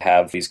to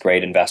have these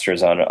great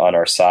investors on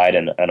our side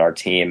and our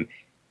team.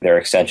 They're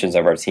extensions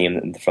of our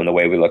team from the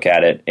way we look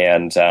at it.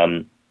 And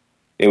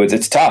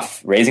it's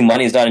tough. Raising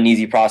money is not an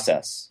easy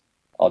process.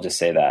 I'll just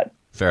say that.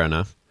 Fair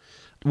enough.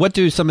 What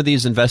do some of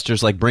these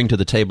investors bring to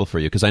the table for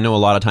you? Because I know a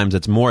lot of times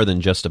it's more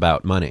than just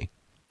about money.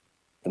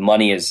 The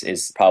money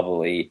is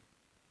probably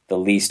the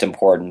least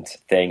important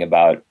thing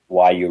about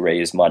why you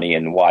raise money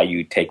and why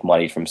you take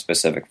money from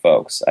specific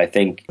folks. I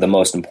think the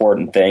most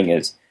important thing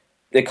is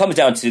it comes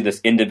down to the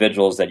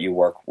individuals that you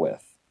work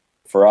with.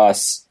 For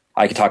us,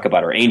 I could talk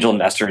about our angel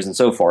investors and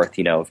so forth.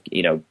 You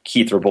know,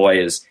 Keith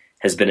Raboy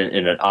has been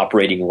in an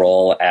operating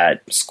role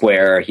at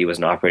Square. He was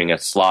an operating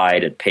at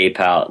Slide, at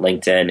PayPal, at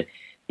LinkedIn.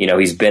 You know,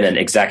 he's been in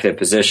executive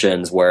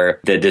positions where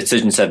the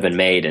decisions have been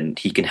made, and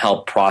he can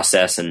help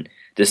process and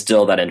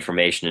distill that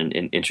information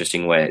in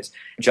interesting ways.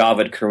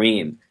 Javed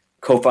Karim,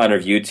 co-founder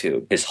of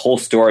YouTube, his whole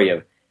story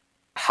of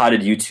how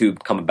did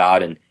YouTube come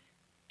about, and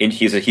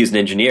he's an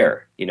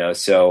engineer, you know,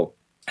 so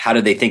how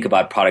did they think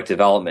about product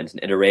development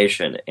and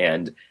iteration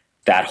and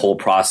that whole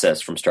process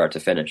from start to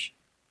finish?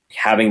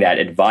 Having that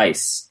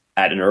advice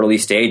at an early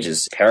stage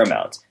is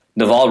paramount.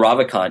 Naval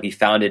Ravikant, he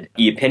founded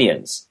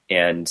eOpinions,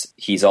 and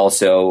he's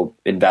also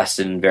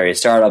invested in various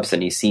startups,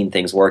 and he's seen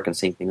things work and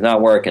seen things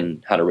not work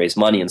and how to raise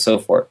money and so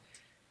forth.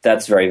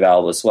 That's very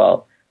valuable as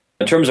well.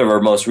 In terms of our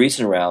most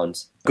recent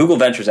rounds, Google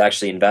Ventures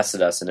actually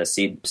invested us in a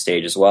seed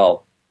stage as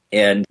well.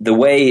 And the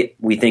way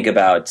we think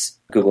about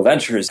Google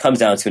Ventures comes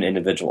down to an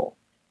individual.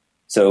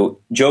 So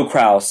Joe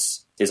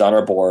Kraus is on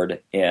our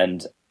board,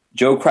 and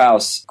Joe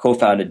Kraus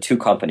co-founded two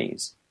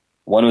companies.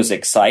 One was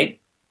Excite,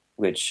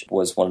 which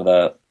was one of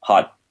the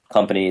hot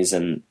companies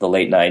in the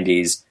late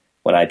 90s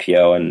when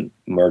IPO and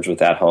merged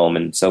with At Home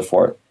and so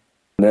forth.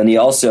 And then he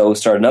also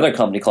started another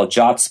company called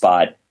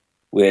JotSpot,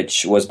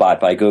 which was bought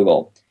by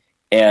Google.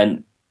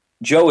 And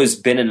Joe has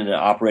been in an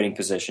operating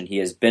position. He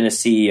has been a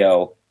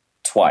CEO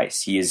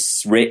twice. He has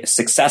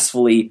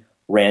successfully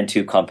ran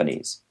two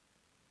companies.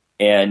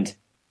 And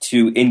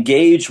to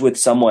engage with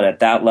someone at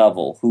that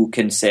level who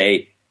can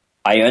say,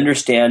 I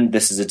understand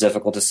this is a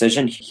difficult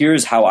decision.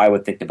 Here's how I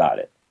would think about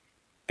it.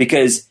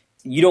 Because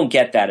you don't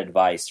get that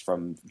advice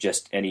from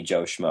just any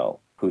Joe Schmo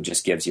who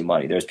just gives you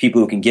money. There's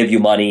people who can give you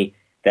money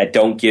that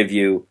don't give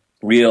you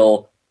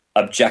real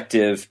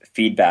objective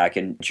feedback.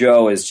 And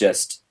Joe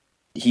is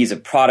he's a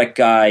product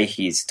guy.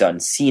 He's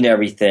seen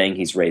everything.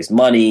 He's raised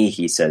money.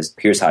 He says,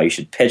 here's how you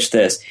should pitch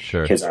this.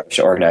 Sure. Here's how you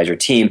should organize your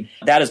team.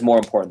 That is more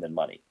important than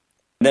money.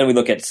 And then we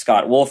look at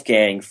Scott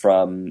Wolfgang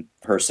from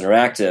Hearst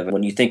Interactive.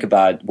 When you think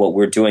about what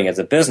we're doing as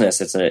a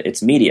business,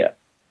 it's media.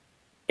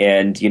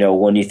 And, you know,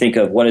 when you think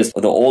of what is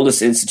the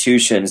oldest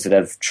institutions that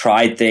have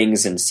tried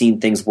things and seen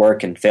things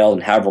work and failed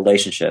and have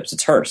relationships,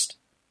 it's Hearst.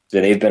 So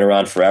they've been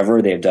around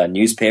forever. They've done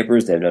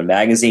newspapers. They've done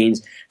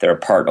magazines. They're a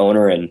part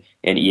owner in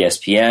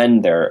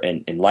ESPN. They're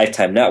in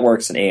Lifetime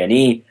Networks and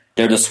A&E.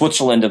 They're the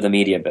Switzerland of the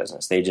media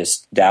business. They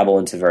just dabble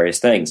into various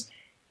things.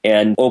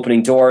 And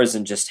opening doors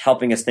and just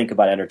helping us think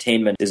about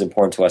entertainment is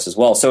important to us as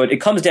well. So it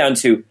comes down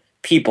to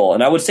people.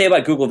 And I would say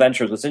about Google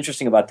Ventures, what's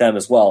interesting about them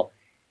as well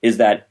is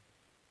that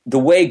the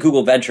way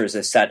Google Ventures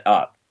is set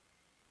up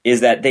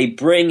is that they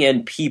bring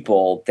in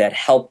people that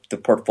help the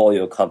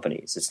portfolio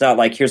companies. It's not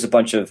like here's a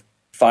bunch of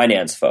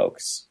finance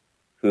folks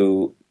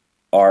who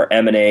are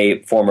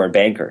M&A former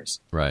bankers.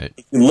 Right.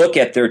 If you look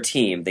at their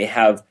team, they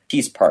have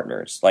peace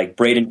partners like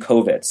Braden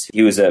Kovitz.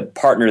 He was a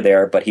partner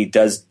there, but he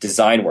does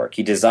design work.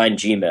 He designed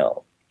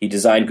Gmail. He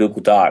designed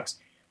Google Docs.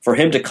 For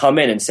him to come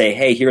in and say,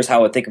 hey, here's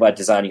how I think about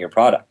designing your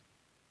product.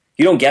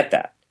 You don't get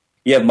that.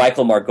 You have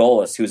Michael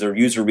Margolis, who's a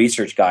user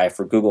research guy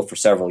for Google for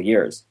several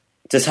years,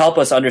 to help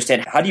us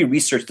understand how do you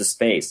research the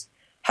space?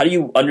 How do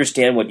you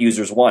understand what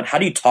users want? How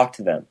do you talk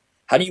to them?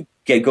 How do you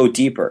go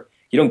deeper?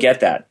 You don't get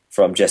that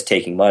from just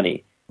taking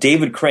money.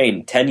 David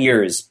Crane, 10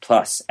 years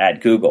plus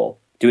at Google,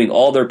 doing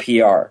all their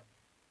PR.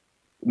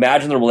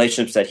 Imagine the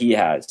relationships that he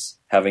has,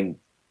 having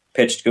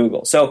pitched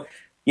Google. So,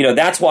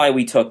 that's why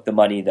we took the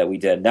money that we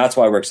did. And that's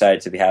why we're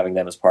excited to be having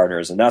them as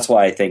partners. And that's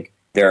why I think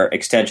they're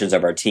extensions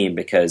of our team,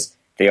 because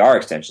they are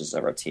extensions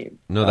of our team.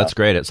 No, that's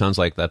great. It sounds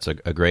like that's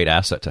a great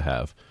asset to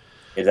have.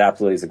 It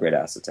absolutely is a great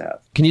asset to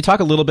have. Can you talk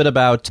a little bit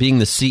about being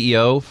the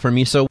CEO for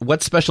Miso?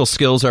 What special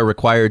skills are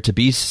required to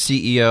be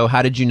CEO?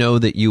 How did you know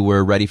that you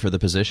were ready for the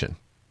position?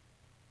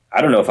 I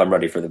don't know if I'm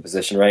ready for the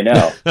position right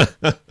now.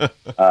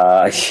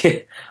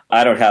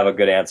 I don't have a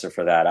good answer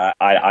for that.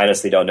 I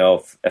honestly don't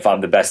know if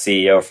I'm the best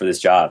CEO for this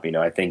job.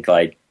 I think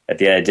like at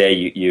the end of the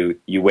day,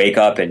 you wake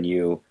up and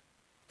you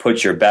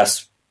put your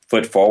best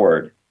foot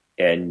forward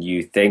and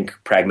you think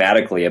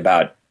pragmatically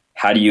about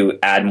how do you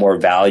add more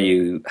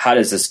value? How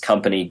does this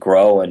company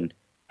grow? And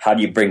how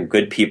do you bring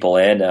good people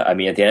in? At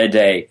the end of the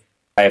day,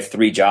 I have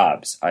 3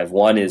 jobs.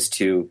 One is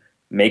to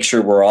make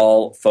sure we're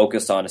all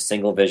focused on a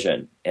single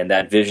vision, and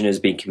that vision is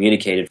being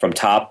communicated from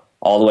top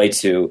all the way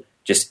to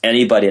just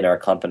anybody in our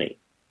company,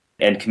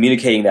 and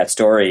communicating that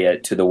story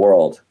to the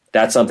world.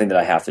 That's something that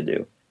I have to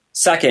do.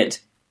 Second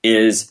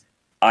is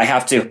I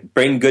have to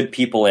bring good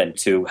people in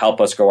to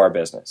help us grow our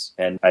business.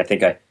 And I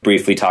think I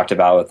briefly talked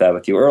about that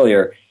with you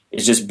earlier,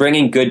 is just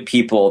bringing good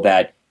people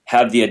that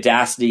have the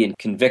audacity and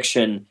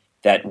conviction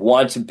that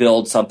want to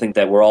build something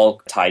that we're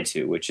all tied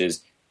to, which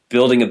is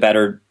building a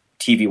better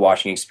TV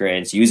watching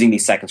experience, using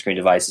these second screen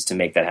devices to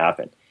make that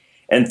happen.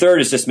 And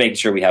third is just making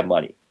sure we have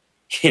money.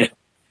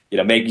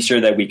 Making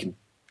sure that we can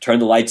turn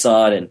the lights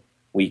on and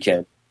we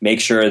can make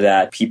sure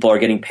that people are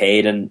getting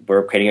paid and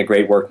we're creating a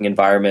great working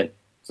environment.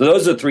 So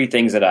those are the 3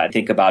 things that I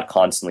think about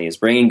constantly, is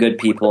bringing good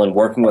people and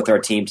working with our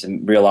team to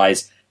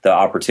realize the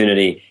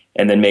opportunity,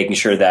 and then making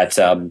sure that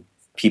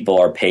people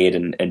are paid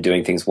and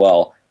doing things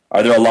well.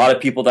 Are there a lot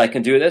of people that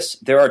can do this?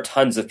 There are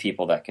tons of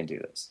people that can do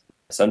this.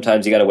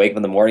 Sometimes you got to wake up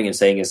in the morning and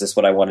saying, is this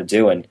what I want to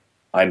do? And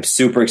I'm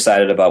super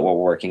excited about what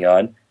we're working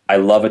on. I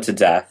love it to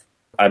death.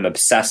 I'm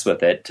obsessed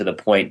with it to the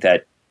point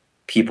that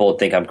people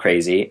think I'm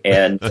crazy.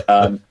 And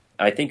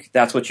I think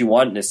that's what you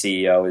want in a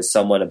CEO, is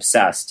someone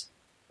obsessed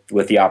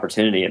with the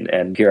opportunity.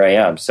 And here I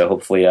am. So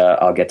hopefully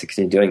I'll get to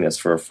continue doing this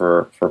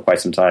for quite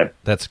some time.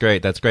 That's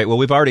great. That's great. Well,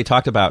 we've already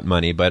talked about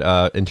money,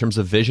 but in terms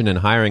of vision and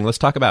hiring, let's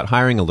talk about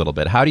hiring a little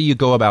bit. How do you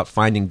go about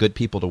finding good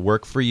people to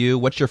work for you?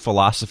 What's your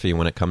philosophy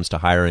when it comes to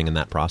hiring in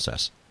that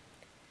process?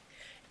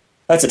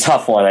 That's a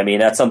tough one.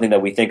 That's something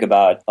that we think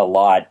about a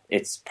lot.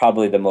 It's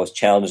probably the most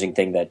challenging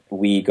thing that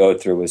we go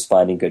through, is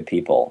finding good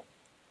people.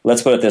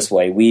 Let's put it this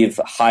way. We've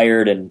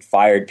hired and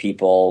fired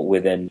people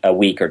within a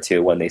week or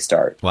 2 when they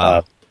start.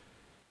 Wow.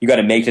 You got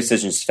to make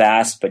decisions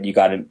fast, but you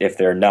got to, if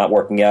they're not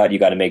working out, you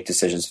got to make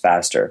decisions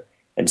faster.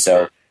 And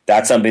so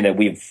that's something that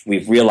we've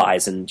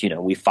realized, and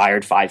we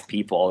fired 5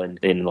 people in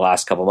the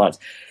last couple of months.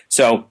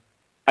 So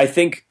I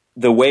think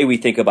the way we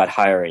think about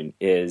hiring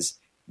is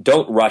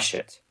don't rush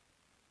it.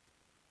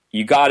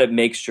 You got to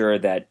make sure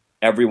that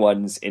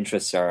everyone's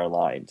interests are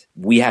aligned.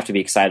 We have to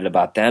be excited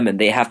about them, and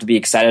they have to be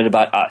excited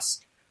about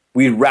us.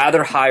 We'd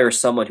rather hire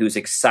someone who's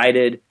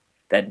excited,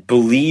 that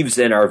believes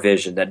in our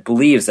vision, that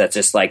believes, that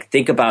just like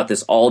think about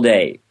this all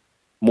day,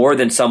 more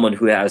than someone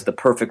who has the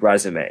perfect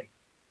resume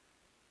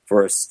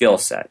for a skill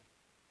set.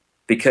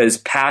 Because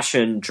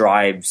passion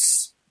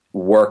drives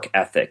work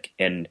ethic,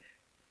 and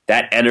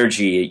that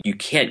energy you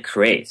can't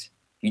create.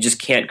 You just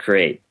can't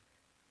create.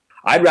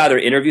 I'd rather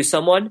interview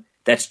someone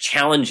that's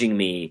challenging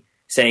me,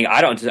 saying,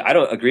 I don't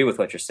agree with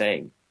what you're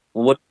saying.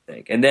 Well, what do you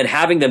think? And then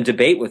having them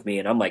debate with me,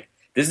 and I'm like,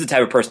 this is the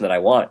type of person that I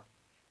want.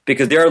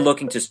 Because they're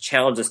looking to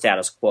challenge the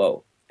status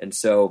quo. And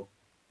so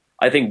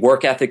I think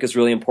work ethic is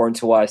really important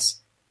to us.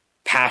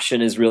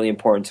 Passion is really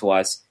important to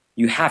us.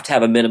 You have to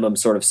have a minimum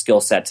sort of skill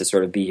set to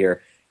sort of be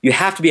here. You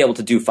have to be able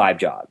to do 5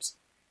 jobs.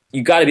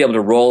 You got to be able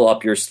to roll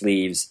up your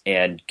sleeves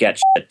and get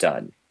shit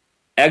done.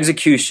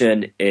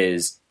 Execution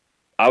is,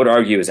 I would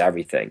argue, is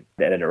everything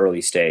at an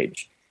early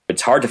stage.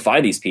 It's hard to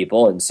find these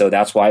people, and so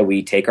that's why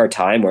we take our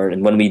time.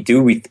 And when we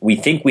do, we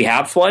think we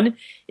have one.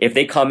 If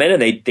they come in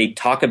and they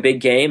talk a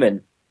big game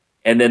and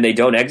then they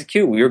don't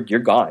execute, you're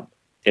gone.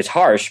 It's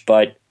harsh,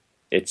 but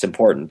it's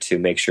important to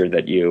make sure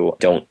that you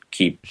don't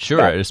keep...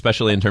 Sure,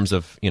 especially in terms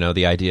of,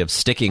 the idea of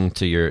sticking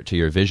to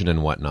your vision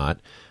and whatnot,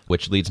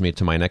 which leads me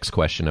to my next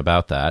question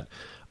about that.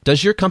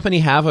 Does your company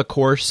have a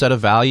core set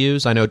of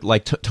values? I know,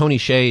 like Tony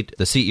Hsieh,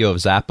 the CEO of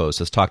Zappos,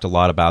 has talked a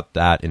lot about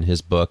that in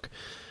his book.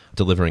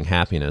 delivering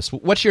happiness.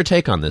 What's your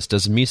take on this?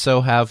 Does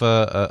Miso have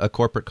a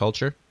corporate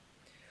culture?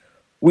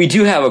 We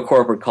do have a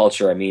corporate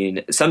culture. I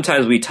mean,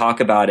 sometimes we talk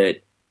about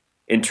it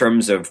in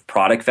terms of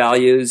product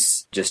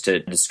values, just to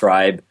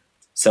describe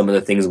some of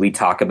the things we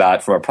talk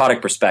about from a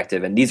product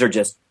perspective. And these are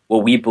just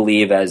what we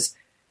believe as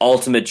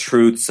ultimate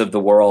truths of the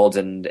world.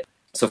 And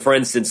so, for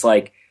instance,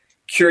 like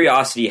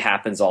curiosity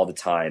happens all the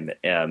time.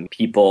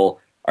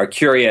 People are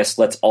curious.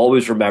 Let's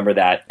always remember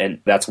that. And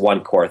that's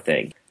one core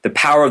thing. The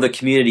power of the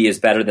community is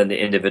better than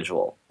the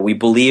individual. We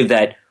believe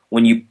that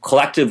when you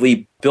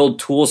collectively build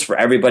tools for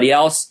everybody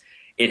else,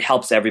 it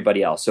helps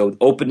everybody else. So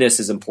openness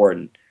is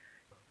important.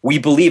 We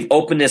believe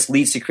openness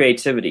leads to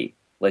creativity.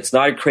 Let's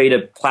not create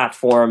a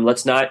platform.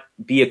 Let's not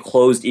be a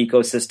closed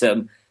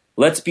ecosystem.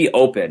 Let's be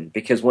open,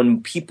 because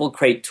when people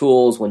create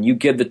tools, when you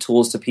give the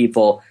tools to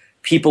people,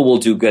 people will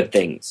do good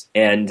things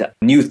and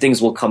new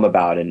things will come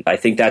about. And I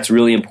think that's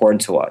really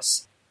important to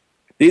us.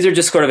 These are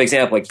just sort of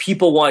examples. Like,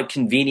 people want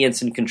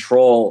convenience and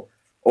control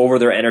over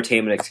their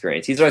entertainment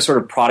experience. These are sort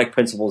of product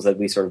principles that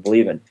we sort of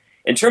believe in.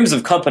 In terms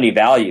of company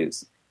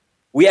values,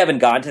 we haven't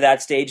gotten to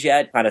that stage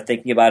yet, kind of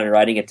thinking about it and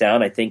writing it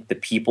down. I think the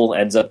people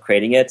ends up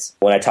creating it.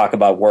 When I talk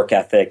about work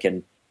ethic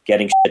and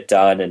getting shit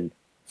done and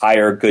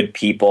hire good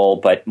people,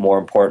 but more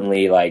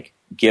importantly, like,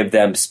 give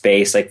them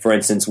space. Like, for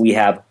instance, we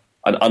have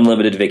an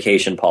unlimited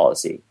vacation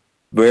policy.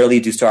 Rarely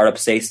do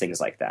startups say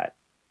things like that.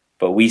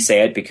 But we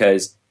say it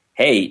because,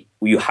 hey,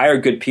 when you hire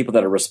good people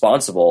that are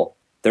responsible,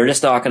 they're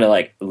just not going to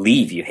like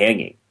leave you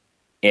hanging.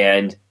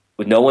 And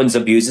no one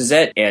abuses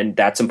it, and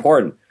that's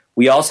important.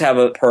 We also have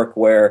a perk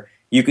where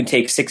you can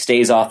take 6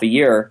 days off a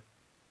year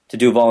to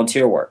do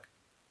volunteer work.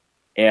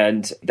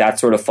 And that's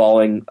sort of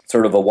following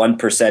sort of a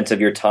 1% of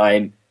your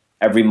time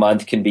every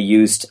month can be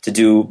used to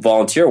do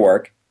volunteer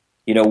work.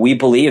 You know, we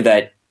believe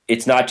that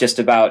it's not just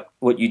about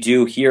what you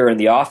do here in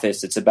the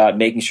office. It's about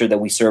making sure that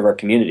we serve our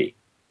community.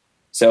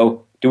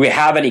 So do we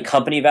have any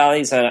company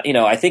values?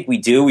 I think we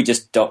do. We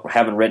just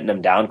haven't written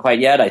them down quite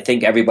yet. I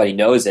think everybody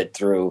knows it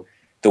through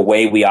the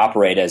way we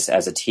operate as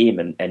a team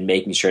and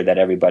making sure that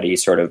everybody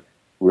sort of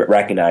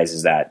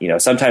recognizes that. You know,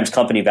 sometimes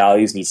company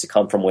values needs to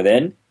come from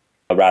within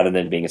rather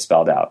than being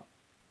spelled out.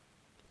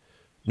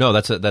 No,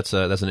 that's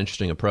an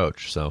interesting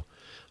approach. So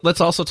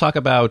let's also talk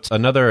about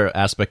another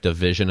aspect of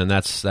vision, and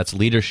that's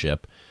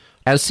leadership.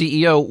 As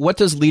CEO, what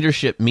does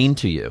leadership mean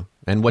to you,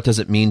 and what does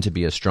it mean to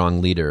be a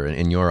strong leader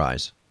in your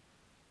eyes?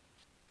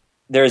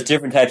 There's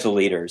different types of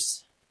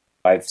leaders.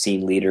 I've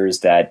seen leaders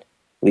that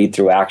lead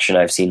through action.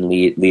 I've seen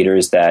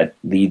leaders that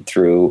lead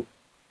through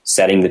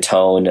setting the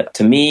tone.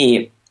 To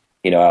me,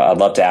 I'd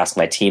love to ask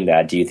my team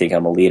that. Do you think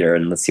I'm a leader?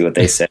 And let's see what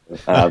they say.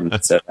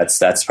 So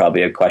that's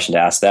probably a question to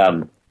ask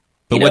them.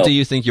 But what do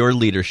you think your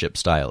leadership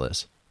style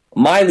is?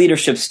 My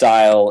leadership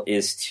style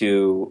is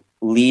to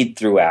lead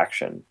through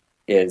action,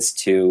 is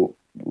to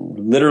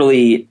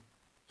literally,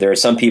 there are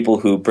some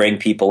people who bring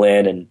people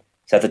in and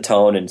set the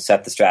tone and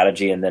set the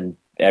strategy, and then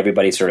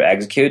everybody sort of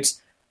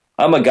executes.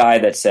 I'm a guy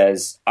that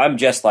says, I'm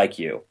just like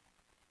you.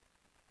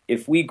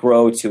 If we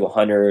grow to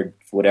 100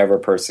 whatever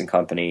person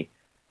company,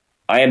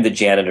 I am the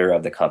janitor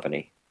of the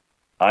company.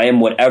 I am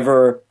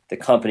whatever the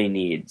company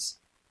needs.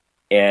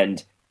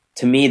 And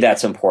to me,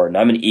 that's important.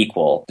 I'm an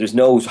equal. There's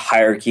no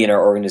hierarchy in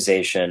our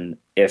organization.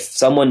 If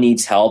someone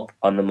needs help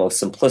on the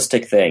most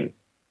simplistic thing,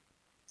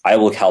 I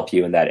will help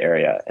you in that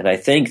area. And I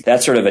think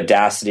that sort of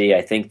audacity,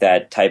 I think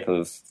that type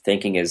of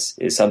thinking is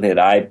something that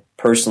I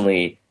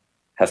personally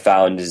have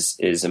found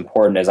is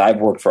important as I've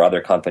worked for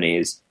other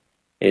companies,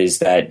 is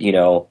that,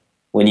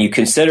 when you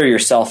consider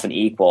yourself an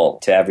equal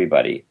to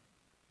everybody,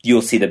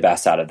 you'll see the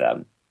best out of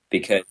them,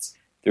 because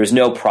there's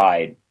no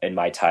pride in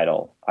my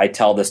title. I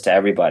tell this to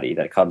everybody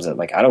that comes in.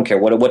 Like, I don't care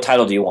what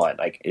title do you want.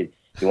 Like,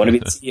 you want to be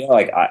the CEO?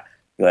 Like,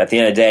 at the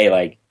end of the day,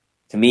 like,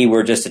 to me,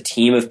 we're just a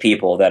team of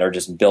people that are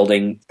just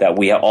building, that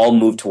we all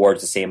move towards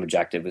the same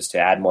objective, is to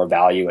add more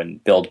value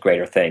and build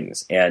greater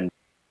things. And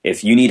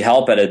if you need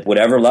help at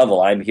whatever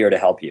level, I'm here to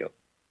help you.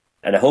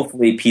 And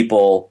hopefully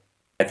people,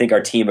 I think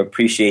our team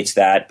appreciates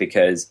that,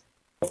 because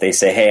if they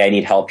say, hey, I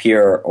need help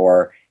here,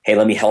 or hey,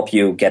 let me help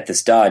you get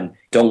this done,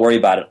 don't worry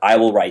about it. I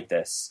will write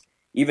this.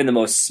 Even the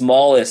most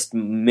smallest,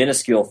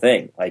 minuscule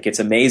thing. Like, it's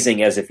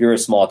amazing, as if you're a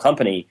small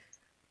company,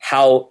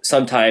 how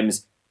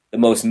sometimes the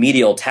most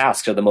menial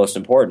tasks are the most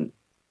important.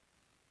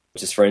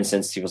 Just for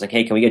instance, people like,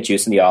 hey, can we get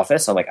juice in the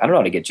office? I'm like, I don't know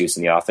how to get juice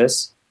in the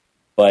office.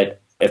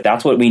 But if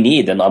that's what we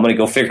need, then I'm going to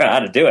go figure out how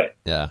to do it.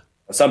 Yeah.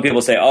 Some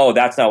people say, oh,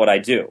 that's not what I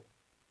do.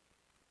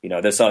 Why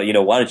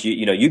don't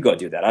you go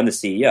do that? I'm the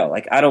CEO.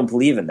 Like, I don't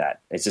believe in that.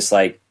 It's just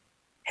like,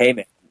 hey,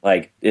 man,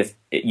 like, if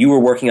you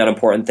were working on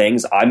important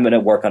things, I'm going to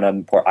work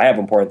on I have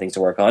important things to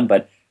work on,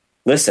 but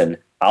listen,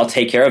 I'll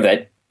take care of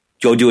it.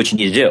 Go do what you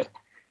need to do.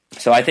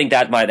 So I think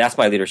that's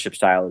my leadership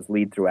style, is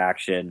lead through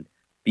action,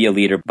 be a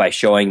leader by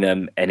showing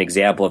them an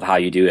example of how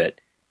you do it.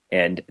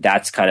 And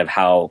that's kind of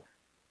how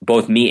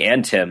both me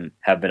and Tim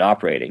have been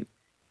operating.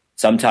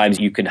 Sometimes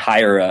you can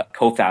hire a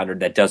co-founder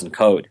that doesn't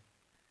code.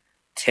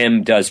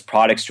 Tim does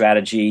product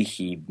strategy.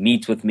 He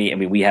meets with me. I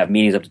mean, we have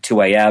meetings up to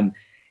 2 a.m.,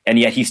 and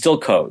yet he still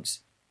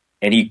codes.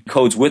 And he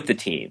codes with the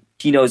team.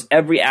 He knows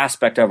every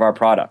aspect of our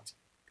product.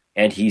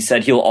 And he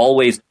said he'll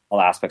always know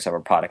all aspects of our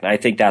product. And I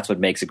think that's what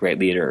makes a great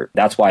leader.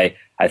 That's why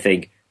I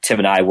think Tim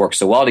and I work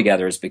so well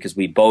together, is because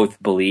we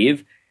both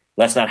believe,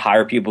 let's not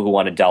hire people who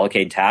want to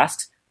delegate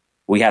tasks.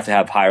 We have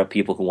to hire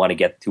people who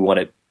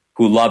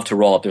love to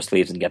roll up their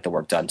sleeves and get the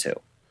work done too.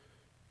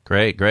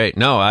 Great.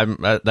 No,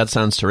 that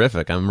sounds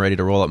terrific. I'm ready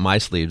to roll up my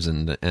sleeves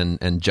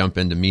and jump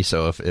into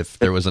Miso if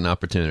there was an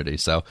opportunity.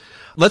 So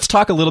let's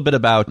talk a little bit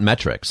about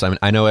metrics.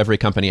 I know every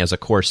company has a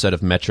core set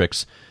of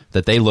metrics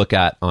that they look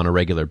at on a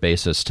regular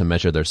basis to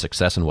measure their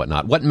success and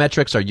whatnot. What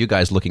metrics are you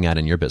guys looking at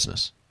in your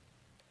business?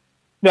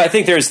 No, I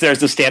think there's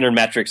the standard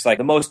metrics. Like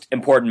the most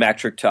important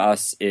metric to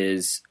us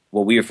is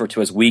what we refer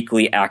to as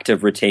weekly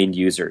active retained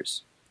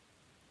users.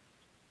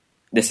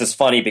 This is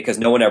funny because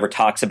no one ever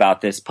talks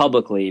about this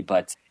publicly,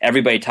 but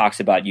everybody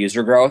talks about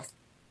user growth.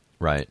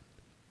 Right.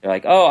 They're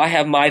like, oh, I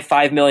have my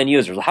 5 million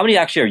users. How many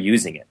actually are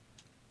using it?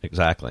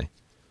 Exactly.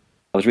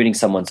 I was reading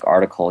someone's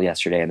article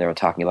yesterday, and they were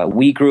talking about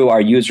we grew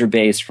our user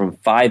base from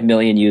 5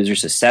 million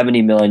users to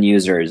 70 million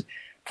users,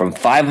 from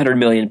 500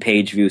 million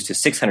page views to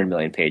 600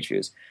 million page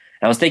views.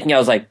 And I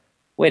was like,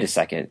 wait a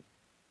second.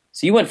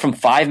 So you went from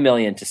 5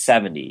 million to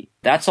 70.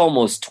 That's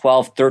almost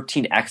 12,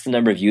 13x the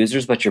number of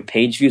users, but your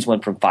page views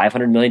went from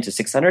 500 million to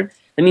 600.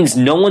 That means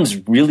no one's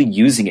really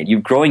using it.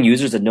 You're growing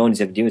users that no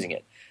one's even using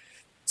it.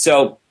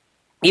 So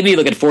even if you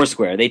look at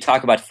Foursquare, they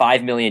talk about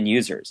 5 million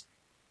users.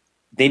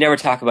 They never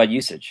talk about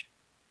usage.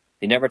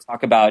 They never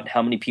talk about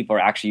how many people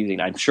are actually using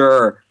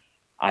it.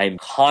 I'm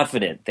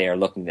confident they are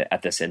looking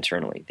at this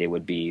internally. They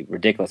would be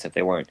ridiculous if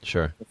they weren't.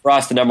 Sure. For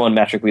us, the number one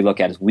metric we look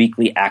at is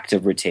weekly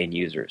active retained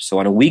users. So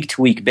on a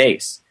week-to-week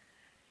base,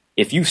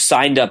 if you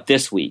signed up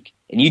this week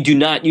and you do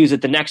not use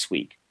it the next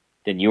week,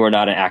 then you are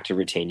not an active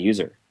retained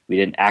user. We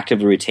didn't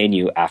actively retain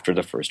you after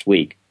the first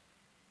week.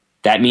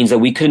 That means that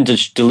we couldn't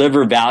just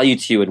deliver value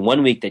to you in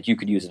 1 week that you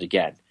could use it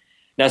again.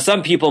 Now,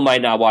 some people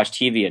might not watch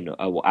TV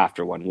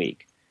after 1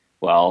 week.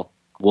 Well,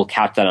 we'll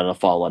count that on a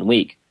fall 1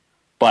 week.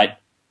 But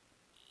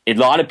a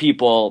lot of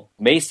people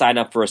may sign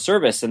up for a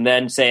service and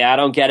then say, I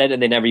don't get it,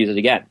 and they never use it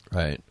again.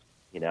 Right.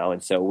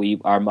 And so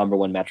our number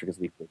one metric is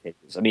weekly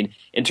pages. I mean,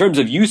 in terms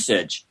of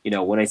usage,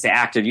 when I say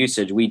active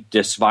usage, we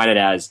define it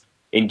as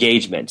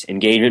engagement.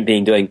 Engagement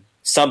being doing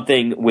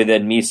something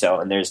within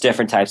Miso. And there's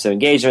different types of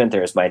engagement.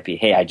 There might be,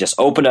 hey, I just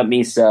opened up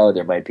Miso.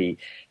 There might be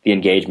the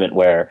engagement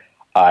where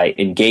I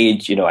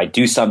engage, I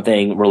do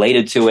something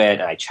related to it.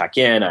 I check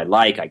in,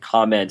 I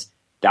comment.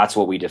 That's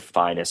what we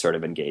define as sort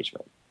of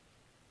engagement.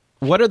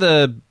 What are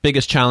the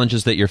biggest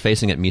challenges that you're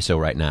facing at Miso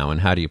right now, and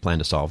how do you plan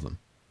to solve them?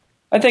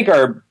 I think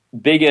our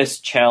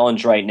biggest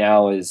challenge right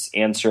now is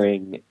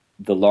answering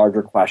the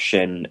larger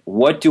question,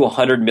 what do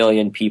 100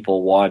 million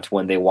people want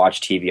when they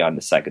watch TV on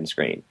the second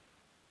screen?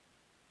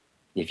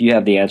 If you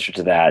have the answer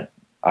to that,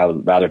 I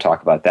would rather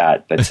talk about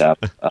that, but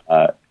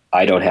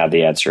I don't have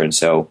the answer. And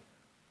so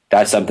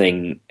that's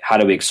something, how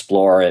do we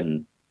explore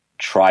and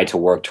try to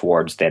work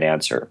towards that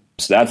answer?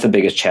 So that's the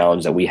biggest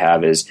challenge that we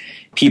have is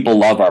people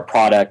love our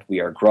product. We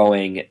are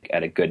growing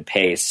at a good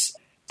pace.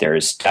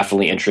 There's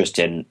definitely interest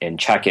in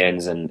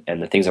check-ins and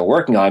the things we're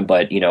working on.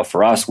 But,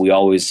 for us, we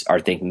always are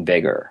thinking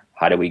bigger.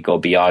 How do we go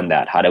beyond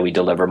that? How do we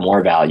deliver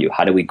more value?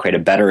 How do we create a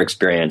better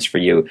experience for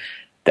you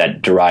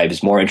that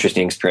derives more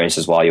interesting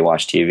experiences while you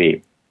watch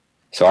TV?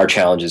 So our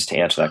challenge is to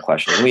answer that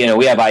question. And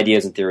we have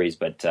ideas and theories,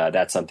 but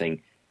that's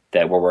something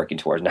that we're working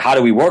towards. Now, how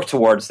do we work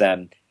towards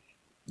them?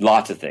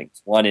 Lots of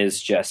things. One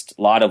is just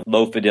a lot of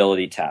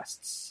low-fidelity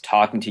tests,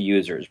 talking to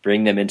users,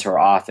 bring them into our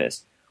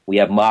office. We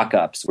have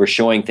mock-ups. We're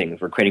showing things.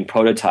 We're creating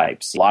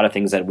prototypes. A lot of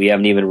things that we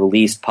haven't even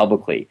released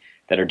publicly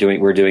that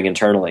we're doing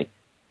internally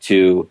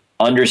to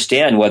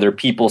understand whether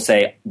people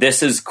say,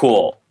 this is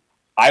cool.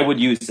 I would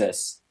use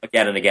this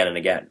again and again and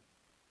again.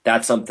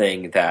 That's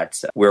something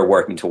that we're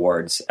working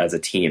towards as a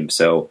team.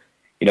 So,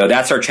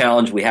 that's our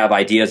challenge. We have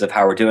ideas of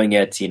how we're doing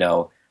it,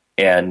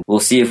 and we'll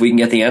see if we can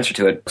get the answer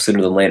to it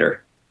sooner than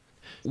later.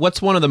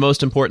 What's one of the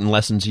most important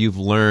lessons you've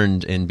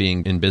learned in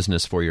being in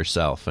business for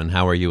yourself, and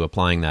how are you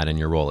applying that in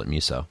your role at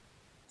Miso?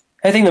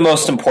 I think the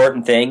most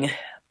important thing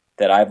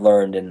that I've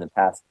learned in the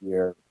past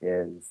year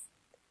is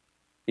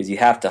you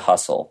have to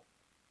hustle.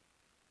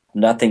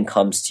 Nothing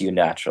comes to you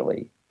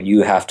naturally.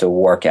 You have to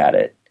work at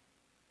it.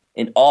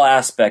 In all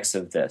aspects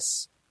of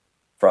this,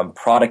 from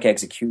product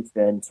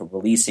execution to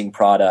releasing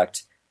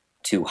product,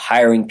 to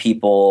hiring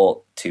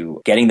people,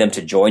 to getting them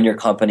to join your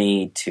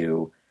company,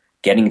 to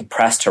getting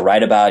press to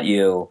write about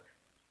you,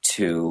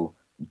 to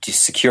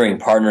securing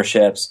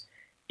partnerships,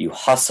 you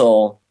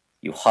hustle,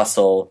 you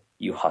hustle,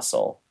 you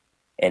hustle.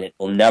 And it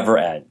will never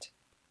end,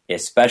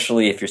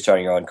 especially if you're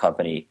starting your own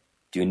company.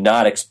 Do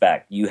not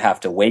expect you have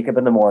to wake up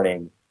in the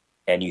morning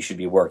and you should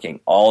be working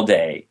all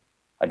day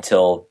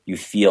until you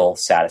feel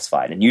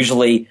satisfied. And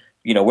usually,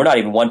 we're not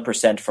even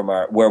 1% from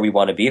where we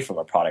want to be from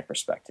a product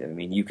perspective. I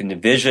mean, you can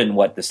envision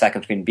what the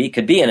second screen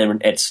could be,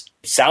 and it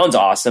sounds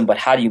awesome, but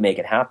how do you make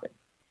it happen?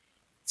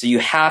 So you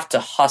have to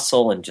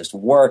hustle and just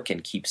work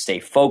and stay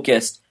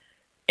focused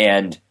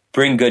and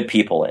bring good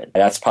people in. And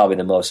that's probably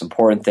the most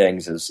important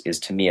things is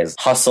to me is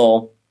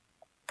hustle,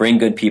 bring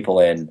good people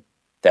in,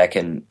 that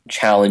can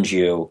challenge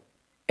you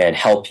and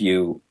help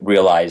you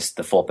realize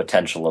the full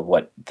potential of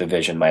what the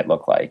vision might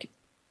look like.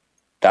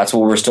 That's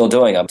what we're still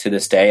doing. To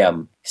this day,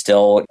 I'm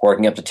still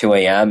working up to 2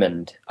 a.m.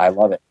 and I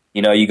love it.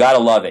 You got to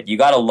love it. You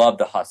got to love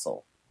the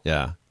hustle.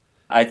 Yeah.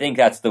 I think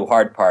that's the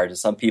hard part is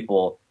some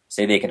people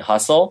say they can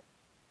hustle,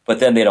 but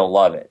then they don't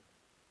love it.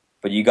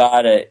 But you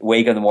got to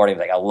wake up in the morning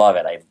and be like, I love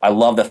it. I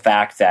love the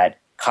fact that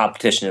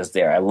competition is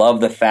there. I love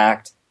the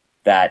fact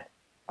that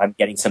I'm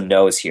getting some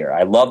no's here.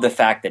 I love the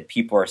fact that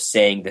people are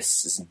saying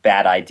this is a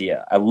bad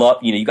idea. I love,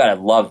 you got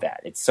to love that.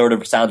 It sort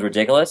of sounds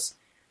ridiculous,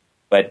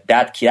 but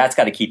that's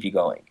got to keep you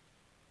going.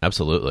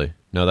 Absolutely.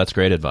 No, that's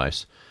great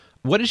advice.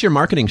 What is your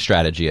marketing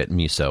strategy at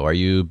Miso? Are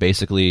you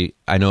basically,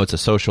 I know it's a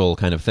social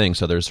kind of thing,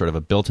 so there's sort of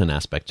a built-in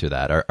aspect to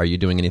that. Are you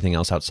doing anything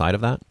else outside of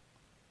that?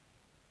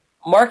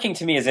 Marketing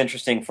to me is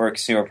interesting for a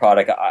consumer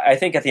product. I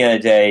think at the end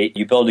of the day,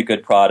 you build a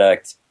good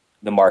product,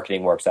 the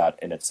marketing works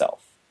out in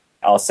itself.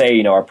 I'll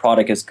say, our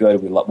product is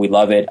good. We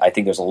love it. I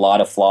think there's a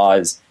lot of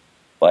flaws,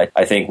 but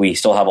I think we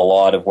still have a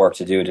lot of work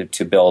to do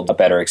to build a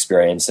better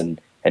experience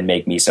and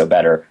make Miso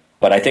better.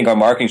 But I think our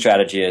marketing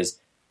strategy is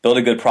build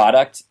a good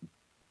product,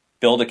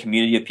 build a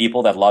community of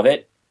people that love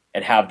it,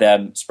 and have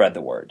them spread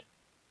the word.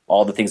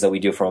 All the things that we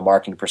do from a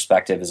marketing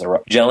perspective is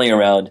generally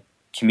around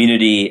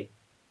community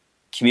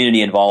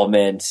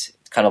involvement,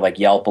 kind of like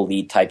Yelp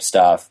Elite type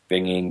stuff,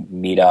 bringing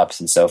meetups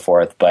and so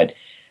forth. But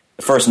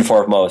first and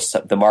foremost,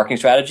 the marketing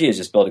strategy is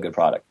just build a good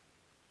product.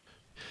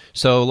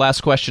 So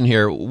last question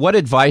here. What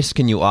advice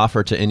can you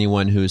offer to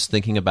anyone who's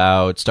thinking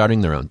about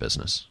starting their own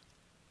business?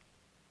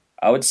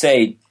 I would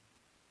say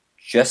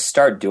just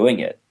start doing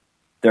it.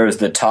 There's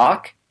the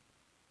talk,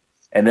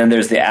 and then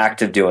there's the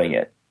act of doing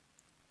it.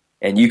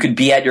 And you could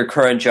be at your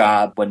current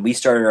job. When we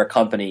started our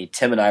company,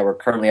 Tim and I were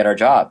currently at our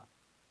job.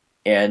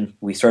 And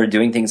we started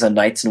doing things on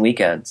nights and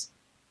weekends.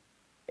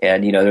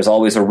 And, there's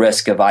always a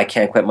risk of I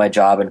can't quit my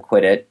job and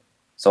quit it.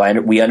 So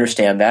we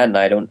understand that, and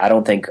I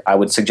don't think I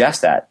would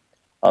suggest that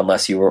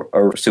unless you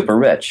are super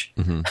rich.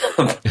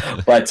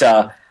 Mm-hmm. But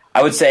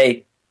I would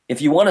say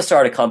if you want to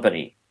start a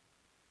company,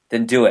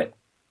 then do it.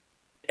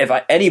 If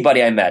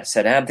anybody I met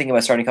said, I'm thinking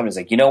about starting a company, it's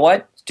like, you know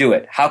what? Do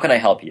it. How can I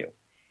help you?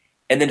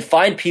 And then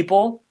find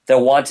people that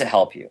want to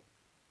help you.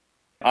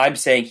 I'm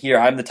saying here,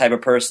 I'm the type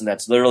of person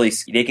that's literally,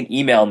 they can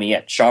email me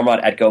at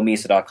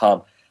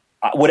shamrat@gomiso.com.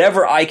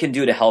 Whatever I can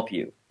do to help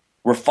you,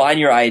 refine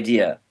your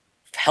idea,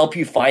 help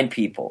you find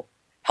people,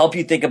 help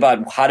you think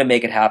about how to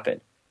make it happen.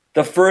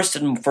 The first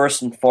and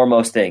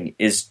foremost thing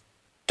is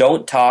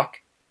don't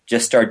talk,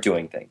 just start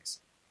doing things.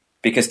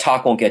 Because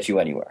talk won't get you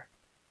anywhere.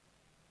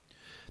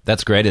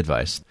 That's great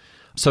advice.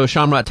 So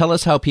Somrat, tell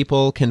us how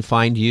people can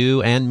find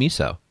you and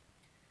Miso.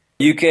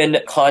 You can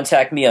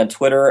contact me on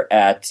Twitter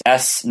at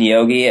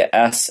sniyogi,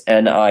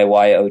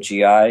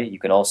 SNIYOGI. You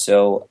can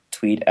also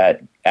tweet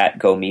at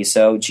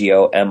GoMiso,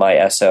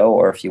 GOMISO,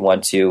 or if you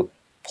want to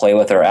play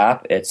with our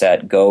app, it's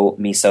at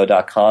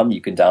gomiso.com.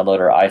 You can download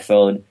our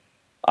iPhone,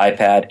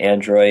 iPad,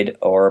 Android,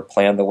 or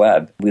play on the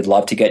web. We'd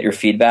love to get your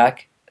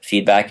feedback.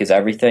 Feedback is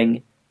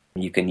everything.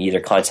 You can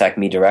either contact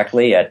me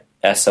directly at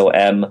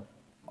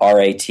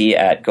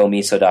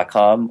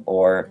somrat@gomiso.com,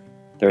 or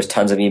there's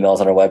tons of emails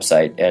on our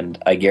website, and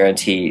I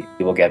guarantee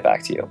we will get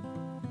back to you.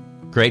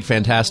 Great,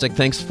 fantastic.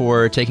 Thanks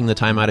for taking the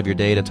time out of your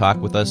day to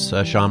talk with us,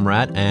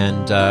 Somrat,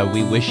 and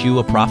we wish you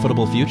a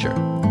profitable future.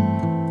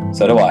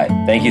 So do I.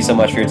 Thank you so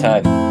much for your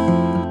time.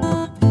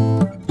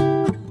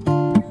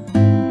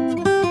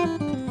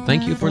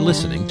 Thank you for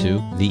listening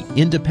to The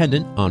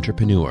Independent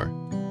Entrepreneur.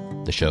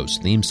 The show's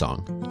theme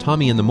song,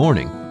 Tommy in the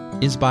Morning,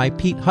 is by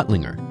Pete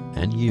Huttlinger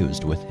and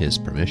used with his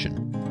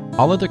permission.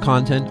 All other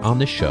content on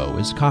this show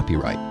is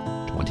copyright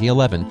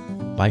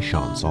 2011 by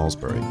Sean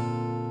Salisbury.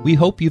 We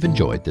hope you've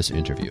enjoyed this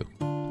interview.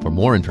 For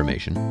more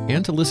information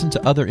and to listen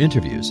to other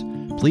interviews,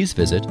 please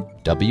visit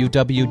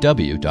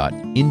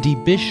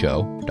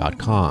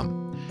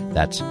www.indiebizshow.com.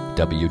 That's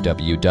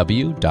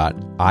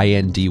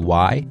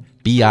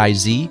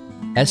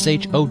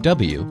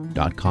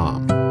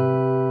www.indiebizshow.com.